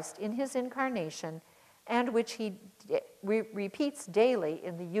Christ in his incarnation and which he repeats daily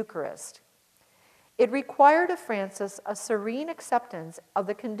in the Eucharist. It required of Francis a serene acceptance of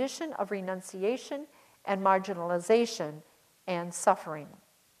the condition of renunciation and marginalization and suffering.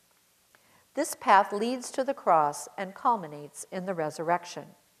 This path leads to the cross and culminates in the resurrection.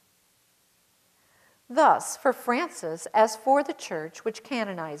 Thus, for Francis, as for the Church which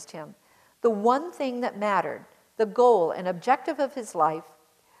canonized him, the one thing that mattered, the goal and objective of his life,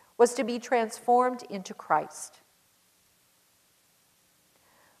 was to be transformed into Christ.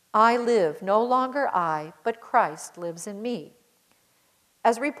 I live, no longer I, but Christ lives in me.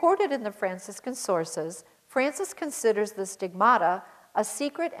 As reported in the Franciscan sources, Francis considers the Stigmata a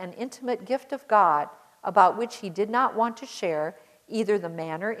secret and intimate gift of God about which he did not want to share either the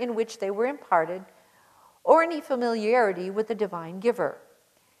manner in which they were imparted or any familiarity with the divine giver.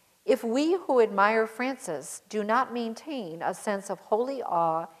 If we who admire Francis do not maintain a sense of holy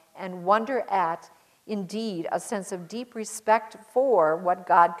awe and wonder at, indeed, a sense of deep respect for what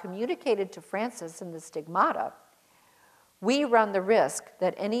God communicated to Francis in the Stigmata, we run the risk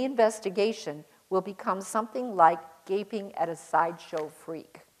that any investigation will become something like gaping at a sideshow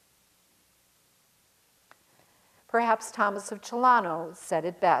freak. Perhaps Thomas of Celano said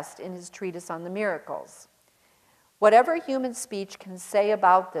it best in his treatise on the miracles. Whatever human speech can say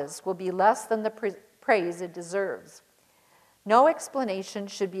about this will be less than the praise it deserves. No explanation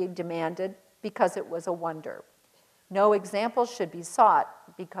should be demanded because it was a wonder. No example should be sought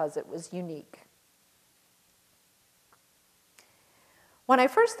because it was unique. When I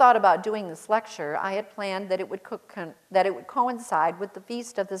first thought about doing this lecture, I had planned that it would coincide with the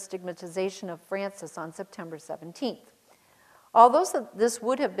feast of the stigmatization of Francis on September 17th. Although this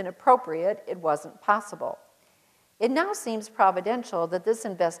would have been appropriate, it wasn't possible. It now seems providential that this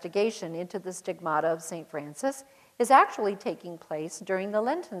investigation into the stigmata of St. Francis is actually taking place during the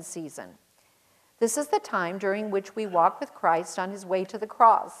Lenten season. This is the time during which we walk with Christ on his way to the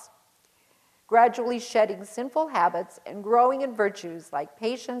cross, gradually shedding sinful habits and growing in virtues like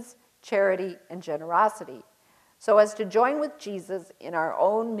patience, charity, and generosity, so as to join with Jesus in our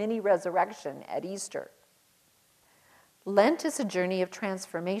own mini-resurrection at Easter. Lent is a journey of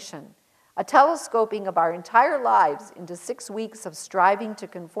transformation, a telescoping of our entire lives into 6 weeks of striving to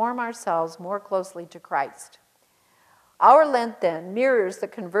conform ourselves more closely to Christ. Our Lent, then, mirrors the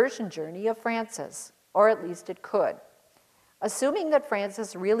conversion journey of Francis, or at least it could. Assuming that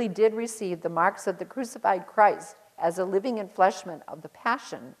Francis really did receive the marks of the crucified Christ as a living enfleshment of the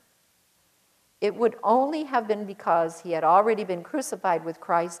Passion, it would only have been because he had already been crucified with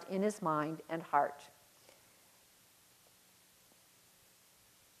Christ in his mind and heart.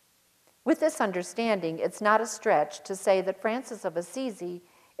 With this understanding, it's not a stretch to say that Francis of Assisi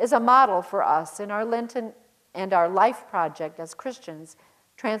is a model for us in our Lenten and our life project as Christians,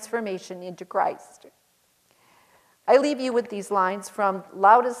 transformation into Christ. I leave you with these lines from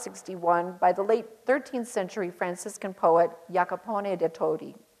Laudes 61 by the late 13th century Franciscan poet Jacopone de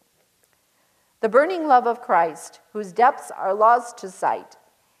Todi. The burning love of Christ, whose depths are lost to sight,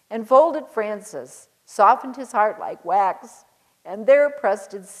 enfolded Francis, softened his heart like wax, and there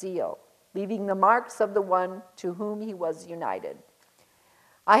pressed its seal, leaving the marks of the one to whom he was united.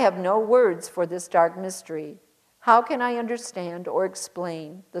 I have no words for this dark mystery. How can I understand or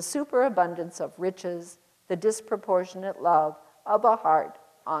explain the superabundance of riches, the disproportionate love of a heart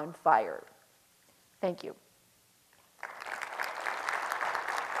on fire? Thank you.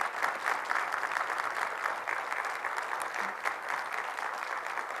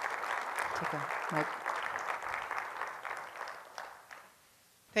 Take a mic.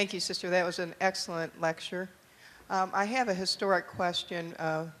 Thank you, Sister. That was an excellent lecture. I have a historic question.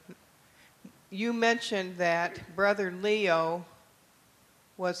 You mentioned that Brother Leo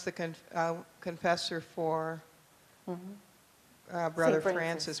was the confessor for Brother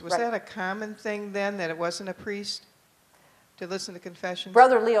Francis. Was that a common thing then, that it wasn't a priest to listen to confessions?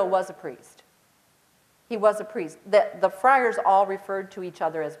 Brother Leo was a priest. He was a priest. The friars all referred to each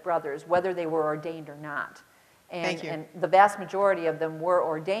other as brothers, whether they were ordained or not. Thank you. And the vast majority of them were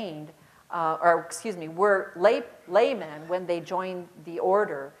ordained, were laymen when they joined the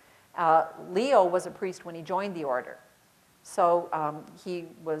order. Leo was a priest when he joined the order. So he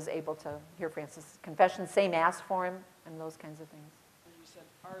was able to hear Francis' confession, say Mass for him, and those kinds of things. You said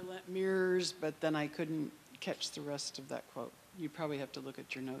our Lent mirrors, but then I couldn't catch the rest of that quote. You probably have to look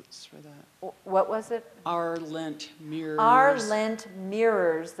at your notes for that. What was it? Our Lent mirrors. Our Lent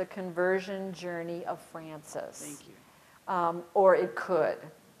mirrors the conversion journey of Francis. Thank you. Or it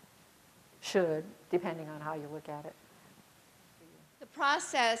should, depending on how you look at it. The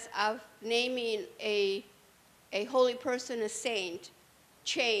process of naming a holy person a saint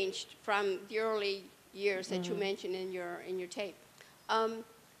changed from the early years that you mentioned in your tape.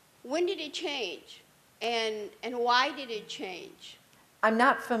 When did it change, and why did it change? I'm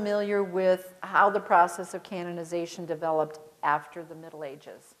not familiar with how the process of canonization developed after the Middle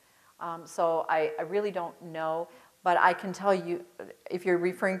Ages. So I really don't know, but I can tell you, if you're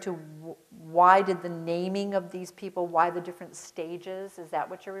referring to why did the naming of these people, why the different stages, is that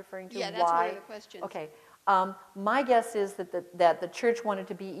what you're referring to? Yeah, that's one of the questions. Okay. My guess is that the church wanted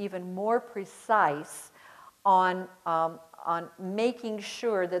to be even more precise on making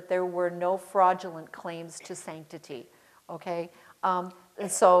sure that there were no fraudulent claims to sanctity, okay? And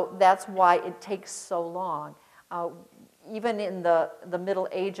so that's why it takes so long. Even in the Middle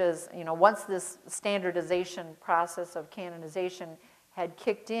Ages, you know, once this standardization process of canonization had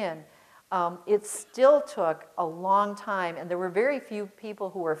kicked in, it still took a long time, and there were very few people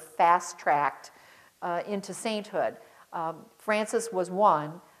who were fast-tracked into sainthood. Francis was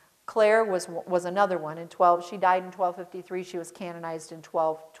one. Clare was another one. She died in 1253. She was canonized in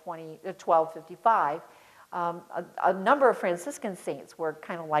 1255. A number of Franciscan saints were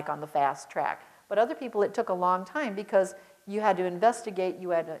kind of like on the fast track. But other people, it took a long time because you had to investigate, you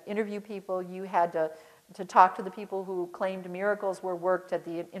had to interview people, you had to talk to the people who claimed miracles were worked at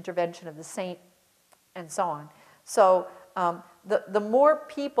the intervention of the saint, and so on. So the more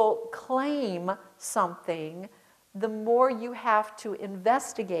people claim something, the more you have to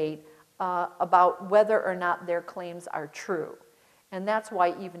investigate about whether or not their claims are true. And that's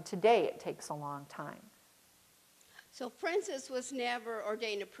why even today it takes a long time. So Francis was never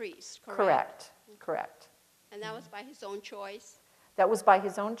ordained a priest, correct? Correct, correct. And that was by his own choice? That was by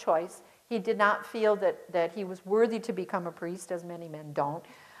his own choice. He did not feel that he was worthy to become a priest, as many men don't.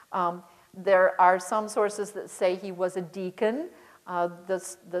 There are some sources that say he was a deacon.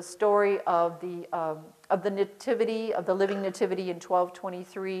 The story of the nativity, of the living nativity in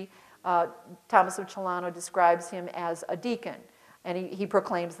 1223, Thomas of Celano describes him as a deacon, and he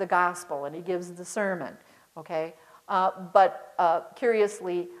proclaims the gospel and he gives the sermon. Okay, but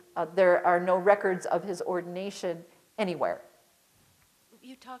curiously, there are no records of his ordination anywhere.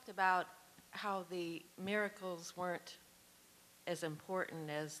 You talked about how the miracles weren't as important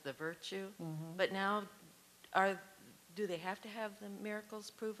as the virtue, but now do they have to have the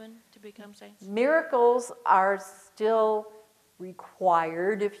miracles proven to become saints? Miracles are still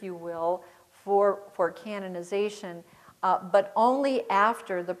required, if you will, for canonization, but only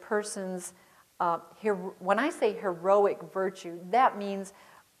after the person's, when I say heroic virtue, that means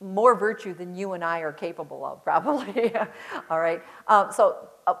more virtue than you and I are capable of, probably. All right. So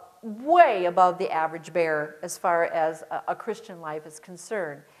way above the average bearer as far as a Christian life is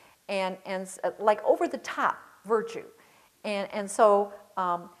concerned, and like over the top virtue. And so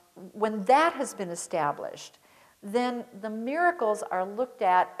when that has been established, then the miracles are looked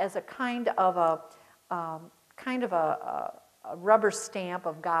at as a kind of a rubber stamp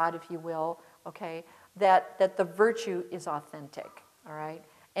of God, if you will, okay, that the virtue is authentic, all right?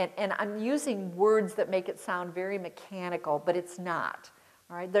 And I'm using words that make it sound very mechanical, but it's not,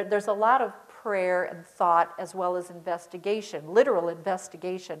 all right? There's a lot of prayer and thought as well as investigation, literal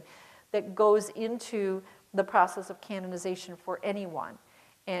investigation, that goes into the process of canonization for anyone.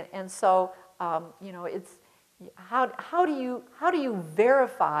 And so, you know, it's, how do you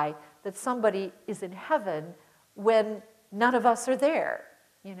verify that somebody is in heaven when none of us are there?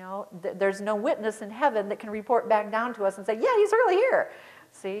 You know, there's no witness in heaven that can report back down to us and say, yeah, he's really here.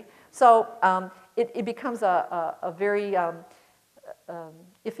 See? So it becomes a very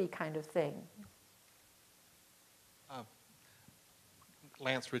iffy kind of thing.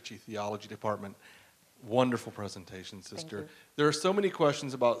 Lance Ritchie, Theology Department. Wonderful presentation, sister. Thank you. There are so many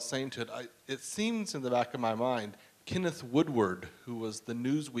questions about sainthood. It seems in the back of my mind, Kenneth Woodward, who was the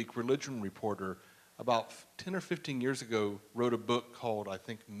Newsweek religion reporter, about 10 or 15 years ago, wrote a book called, I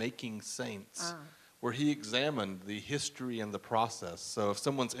think, Making Saints, where he examined the history and the process. So if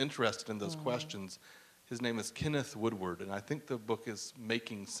someone's interested in those questions, his name is Kenneth Woodward, and I think the book is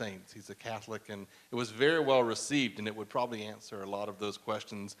Making Saints. He's a Catholic, and it was very well received, and it would probably answer a lot of those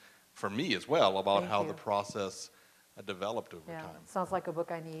questions for me as well about how the process developed over time. Sounds like a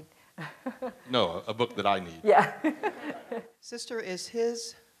book I need. No, a book that I need. Yeah. Sister, is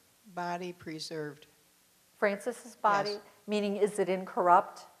his body preserved? Francis's body, Yes. meaning is it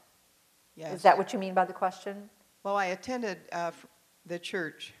incorrupt? Yes. Is that what you mean by the question? Well, I attended the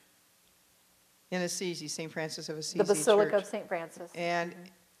church in Assisi, St. Francis of Assisi The Basilica Church. of St. Francis. And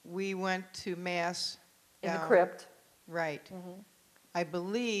we went to Mass In the down- crypt. Right. I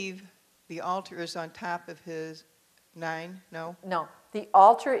believe the altar is on top of his no? No, the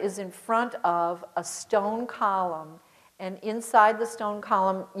altar is in front of a stone column, and inside the stone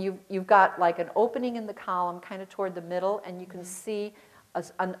column, you've got like an opening in the column kind of toward the middle, and you can see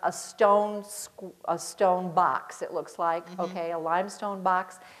a stone box, it looks like, okay, a limestone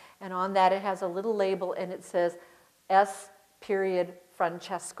box, and on that it has a little label, and it says S.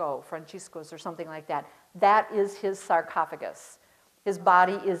 Francesco's or something like that. That is his sarcophagus. His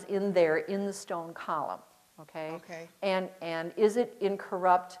body is in there in the stone column, okay? Okay. And is it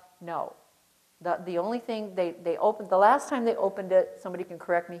incorrupt? No. The only thing they opened, the last time they opened it, somebody can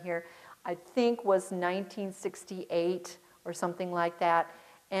correct me here, I think was 1968 or something like that,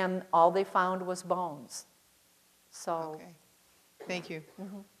 and all they found was bones. So, Okay. Thank you.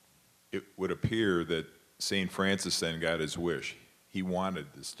 It would appear that St. Francis then got his wish. He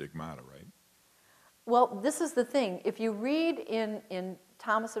wanted the stigmata, right? well, this is the thing. If you read in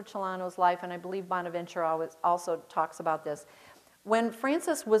Thomas of Celano's life, and I believe Bonaventure also talks about this, when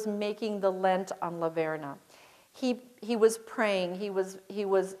Francis was making the Lent on La Verna, he was praying. He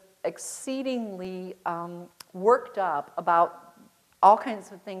was exceedingly worked up about all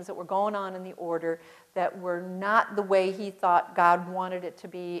kinds of things that were going on in the order that were not the way he thought God wanted it to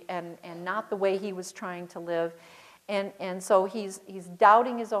be, and not the way he was trying to live. And so he's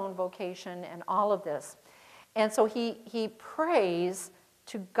doubting his own vocation and all of this. And so he prays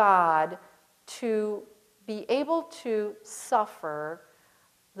to God to be able to suffer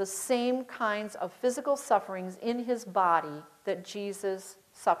the same kinds of physical sufferings in his body that Jesus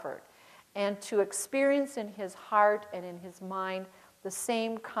suffered, and to experience in his heart and in his mind the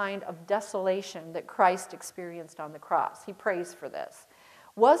same kind of desolation that Christ experienced on the cross. He prays for this.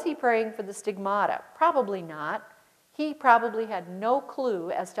 Was he praying for the stigmata? Probably not. He probably had no clue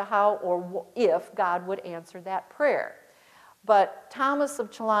as to how or if God would answer that prayer. But Thomas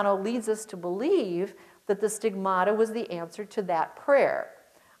of Celano leads us to believe that the stigmata was the answer to that prayer.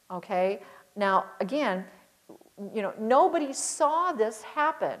 Okay? Now, again, nobody saw this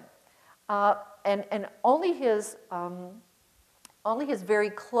happen. And only his very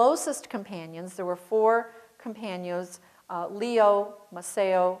closest companions, there were 4 companions, Leo,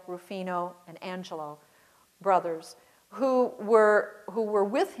 Maceo, Rufino, and Angelo, brothers, who were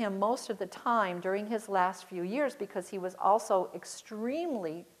with him most of the time during his last few years, because he was also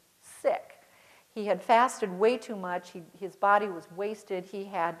extremely sick. He had fasted way too much. His body was wasted. He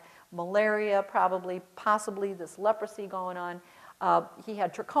had malaria, possibly this leprosy going on. He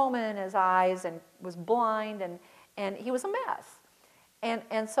had trachoma in his eyes and was blind, and he was a mess.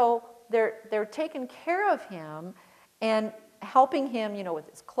 And so they're taking care of him and helping him, with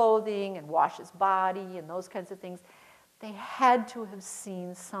his clothing and wash his body and those kinds of things. They had to have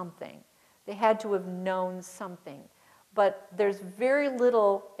seen something. They had to have known something. But there's very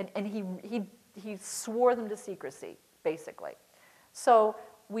little, and he swore them to secrecy, basically. So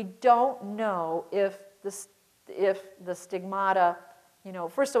we don't know if the stigmata,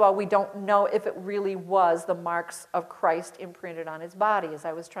 first of all, we don't know if it really was the marks of Christ imprinted on his body, as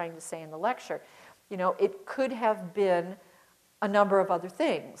I was trying to say in the lecture. It could have been a number of other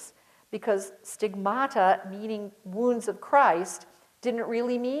things, because stigmata, meaning wounds of Christ, didn't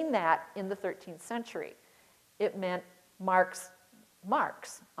really mean that in the 13th century. It meant marks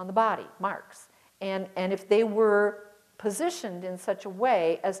on the body, marks. And if they were positioned in such a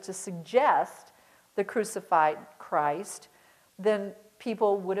way as to suggest the crucified Christ, then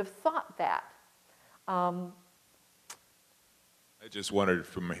people would have thought that. I just wondered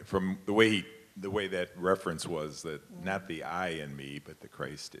from the way that reference was, that not the I in me, but the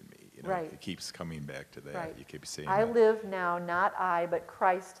Christ in me. Right. It keeps coming back to that. Right. You keep saying I that. live now, not I, but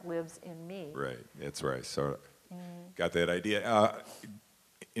Christ lives in me. Right, that's right. So, got that idea.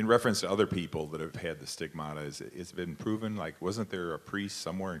 In reference to other people that have had the stigmata, it's been proven, wasn't there a priest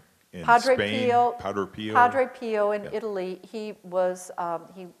somewhere in Padre Spain? Pio, Padre Pio? Padre Pio in Yeah. Italy, he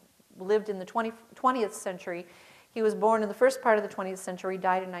lived in the 20th century. He was born in the first part of the 20th century,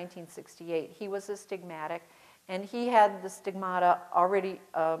 died in 1968. He was a stigmatic, and he had the stigmata already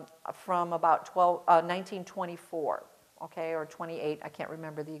from about 1924, okay, or 28, I can't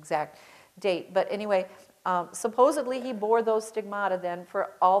remember the exact date. But anyway, supposedly he bore those stigmata then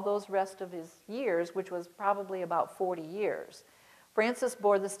for all those rest of his years, which was probably about 40 years. Francis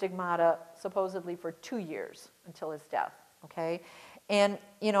bore the stigmata supposedly for 2 years until his death, okay? And,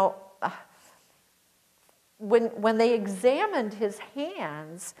 when they examined his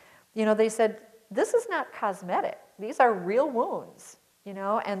hands, they said, this is not cosmetic. These are real wounds,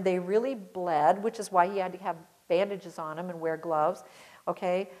 and they really bled, which is why he had to have bandages on him and wear gloves,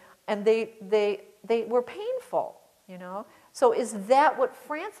 okay? And they were painful, So is that what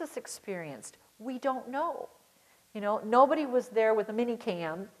Francis experienced? We don't know. Nobody was there with a mini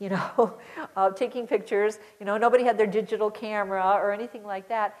cam, taking pictures. Nobody had their digital camera or anything like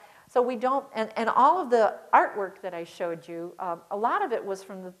that. So we don't, and all of the artwork that I showed you, a lot of it was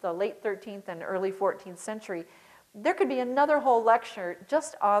from the late 13th and early 14th century. There could be another whole lecture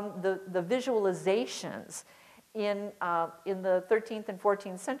just on the visualizations in the 13th and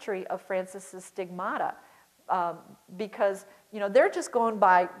 14th century of Francis's Stigmata. Because, they're just going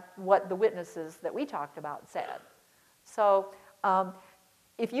by what the witnesses that we talked about said. So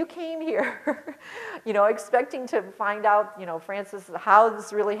if you came here, expecting to find out, Francis, how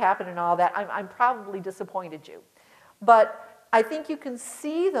this really happened and all that, I'm probably disappointed you. But I think you can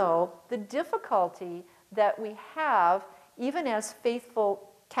see, though, the difficulty that we have, even as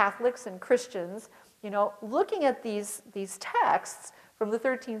faithful Catholics and Christians, looking at these texts from the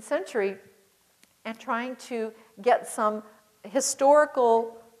 13th century and trying to get some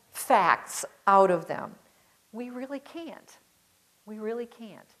historical facts out of them. We really can't. We really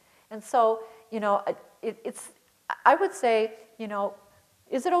can't. And so, I would say,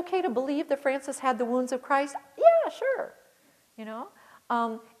 is it okay to believe that Francis had the wounds of Christ? Yeah, sure.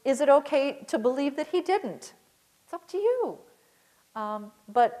 Is it okay to believe that he didn't? It's up to you.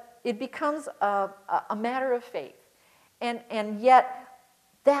 But it becomes a matter of faith. And yet,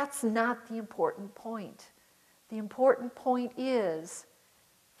 that's not the important point. The important point is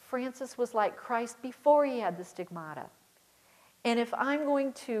Francis was like Christ before he had the stigmata. And if I'm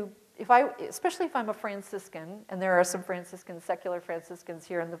going to, especially if I'm a Franciscan, and there are some Franciscans, secular Franciscans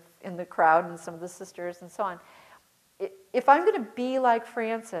here in the crowd, and some of the sisters and so on, if I'm going to be like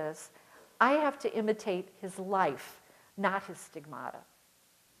Francis, I have to imitate his life, not his stigmata.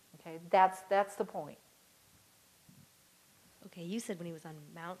 Okay, that's the point. Okay, you said when he was on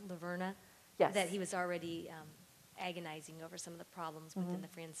Mount Laverna, Yes. that he was already agonizing over some of the problems within the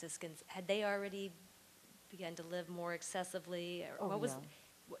Franciscans. Had they already begun to live more excessively? Or what was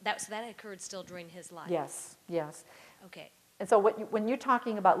that? So that occurred still during his life. Yes, yes. Okay. And so when you're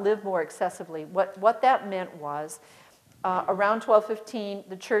talking about live more excessively, what that meant was around 1215,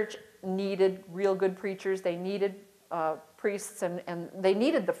 the church needed real good preachers. They needed priests, and they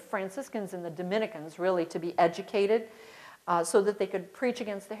needed the Franciscans and the Dominicans really to be educated so that they could preach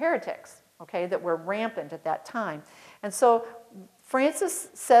against the heretics, okay, that were rampant at that time. And so Francis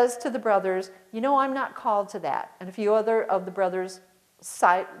says to the brothers, I'm not called to that. And a few other of the brothers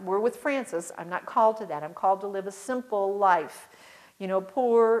were with Francis. I'm not called to that. I'm called to live a simple life,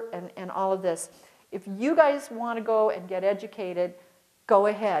 poor and all of this. If you guys want to go and get educated, go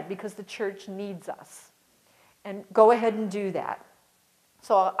ahead, because the church needs us. And go ahead and do that.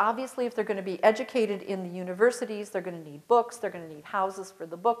 So obviously, if they're going to be educated in the universities, they're going to need books. They're going to need houses for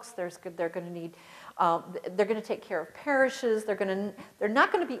the books. They're going to need. They're going to take care of parishes. They're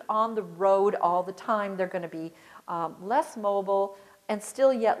not going to be on the road all the time. They're going to be less mobile and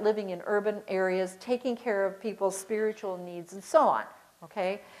still yet living in urban areas, taking care of people's spiritual needs and so on.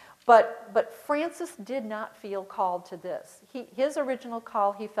 Okay, but Francis did not feel called to this. His original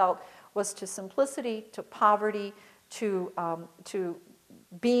call, he felt, was to simplicity, to poverty, to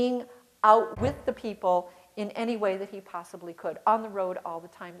being out with the people in any way that he possibly could, on the road all the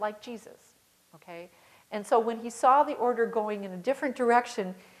time, like Jesus, okay? And so when he saw the order going in a different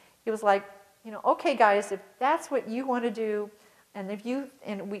direction, he was like, okay, guys, if that's what you want to do, and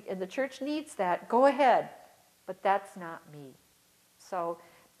the church needs that, go ahead, but that's not me. So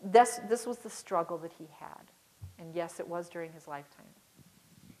this was the struggle that he had, and yes, it was during his lifetime.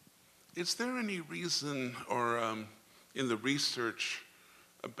 Is there any reason, or in the research,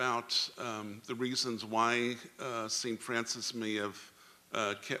 about the reasons why St. Francis may have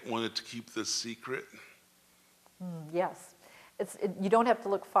wanted to keep this secret? Yes. You don't have to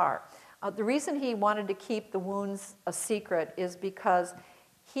look far. The reason he wanted to keep the wounds a secret is because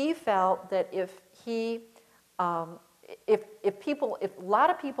he felt that if a lot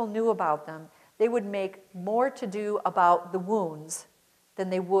of people knew about them, they would make more to do about the wounds than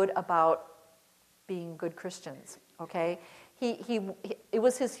they would about being good Christians, okay? It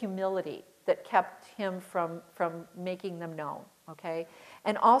was his humility that kept him from making them known, okay?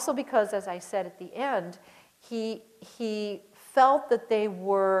 And also because, as I said at the end, he felt that they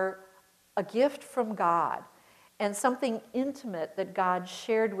were a gift from God and something intimate that God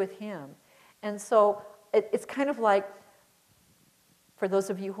shared with him. And so it's kind of like, for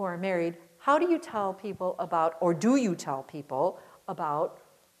those of you who are married, how do you tell people about, or do you tell people about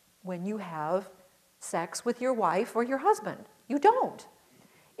when you have sex with your wife or your husband. You don't.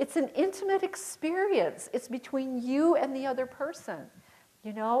 It's an intimate experience. It's between you and the other person,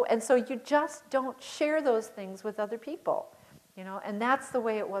 you know? And so you just don't share those things with other people, you know? And that's the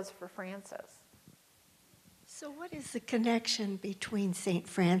way it was for Francis. So what is the connection between St.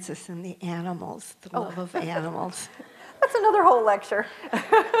 Francis and the animals, the love of animals? That's another whole lecture.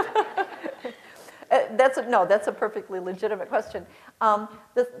 That's a perfectly legitimate question.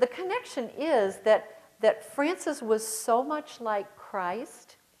 The connection is that Francis was so much like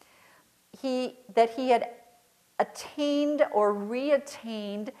Christ, that he had attained or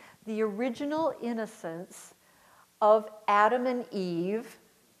reattained the original innocence of Adam and Eve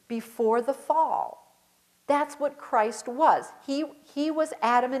before the fall. That's what Christ was. He was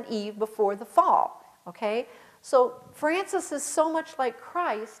Adam and Eve before the fall, okay? So Francis is so much like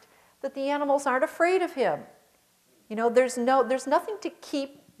Christ that the animals aren't afraid of him. You know, there's nothing to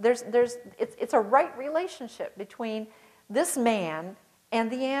keep, it's a right relationship between this man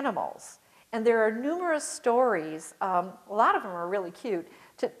and the animals. And there are numerous stories, a lot of them are really cute,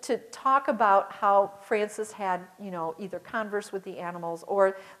 to talk about how Francis had, you know, either converse with the animals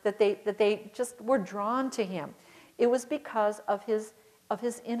or that they just were drawn to him. It was because of his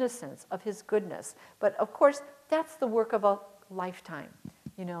innocence, of his goodness. But of course, that's the work of a lifetime,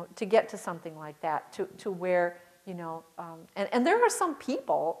 you know, to get to something like that, to where, you know, and there are some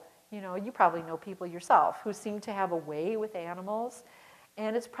people, you know, you probably know people yourself who seem to have a way with animals,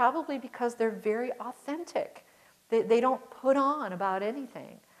 and it's probably because they're very authentic. They don't put on about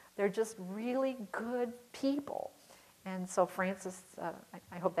anything. They're just really good people. And so Francis,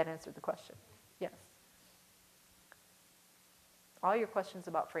 I hope that answered the question. Yes. All your questions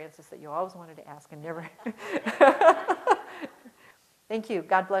about Francis that you always wanted to ask and never. Thank you.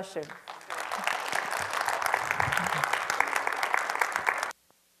 God bless you.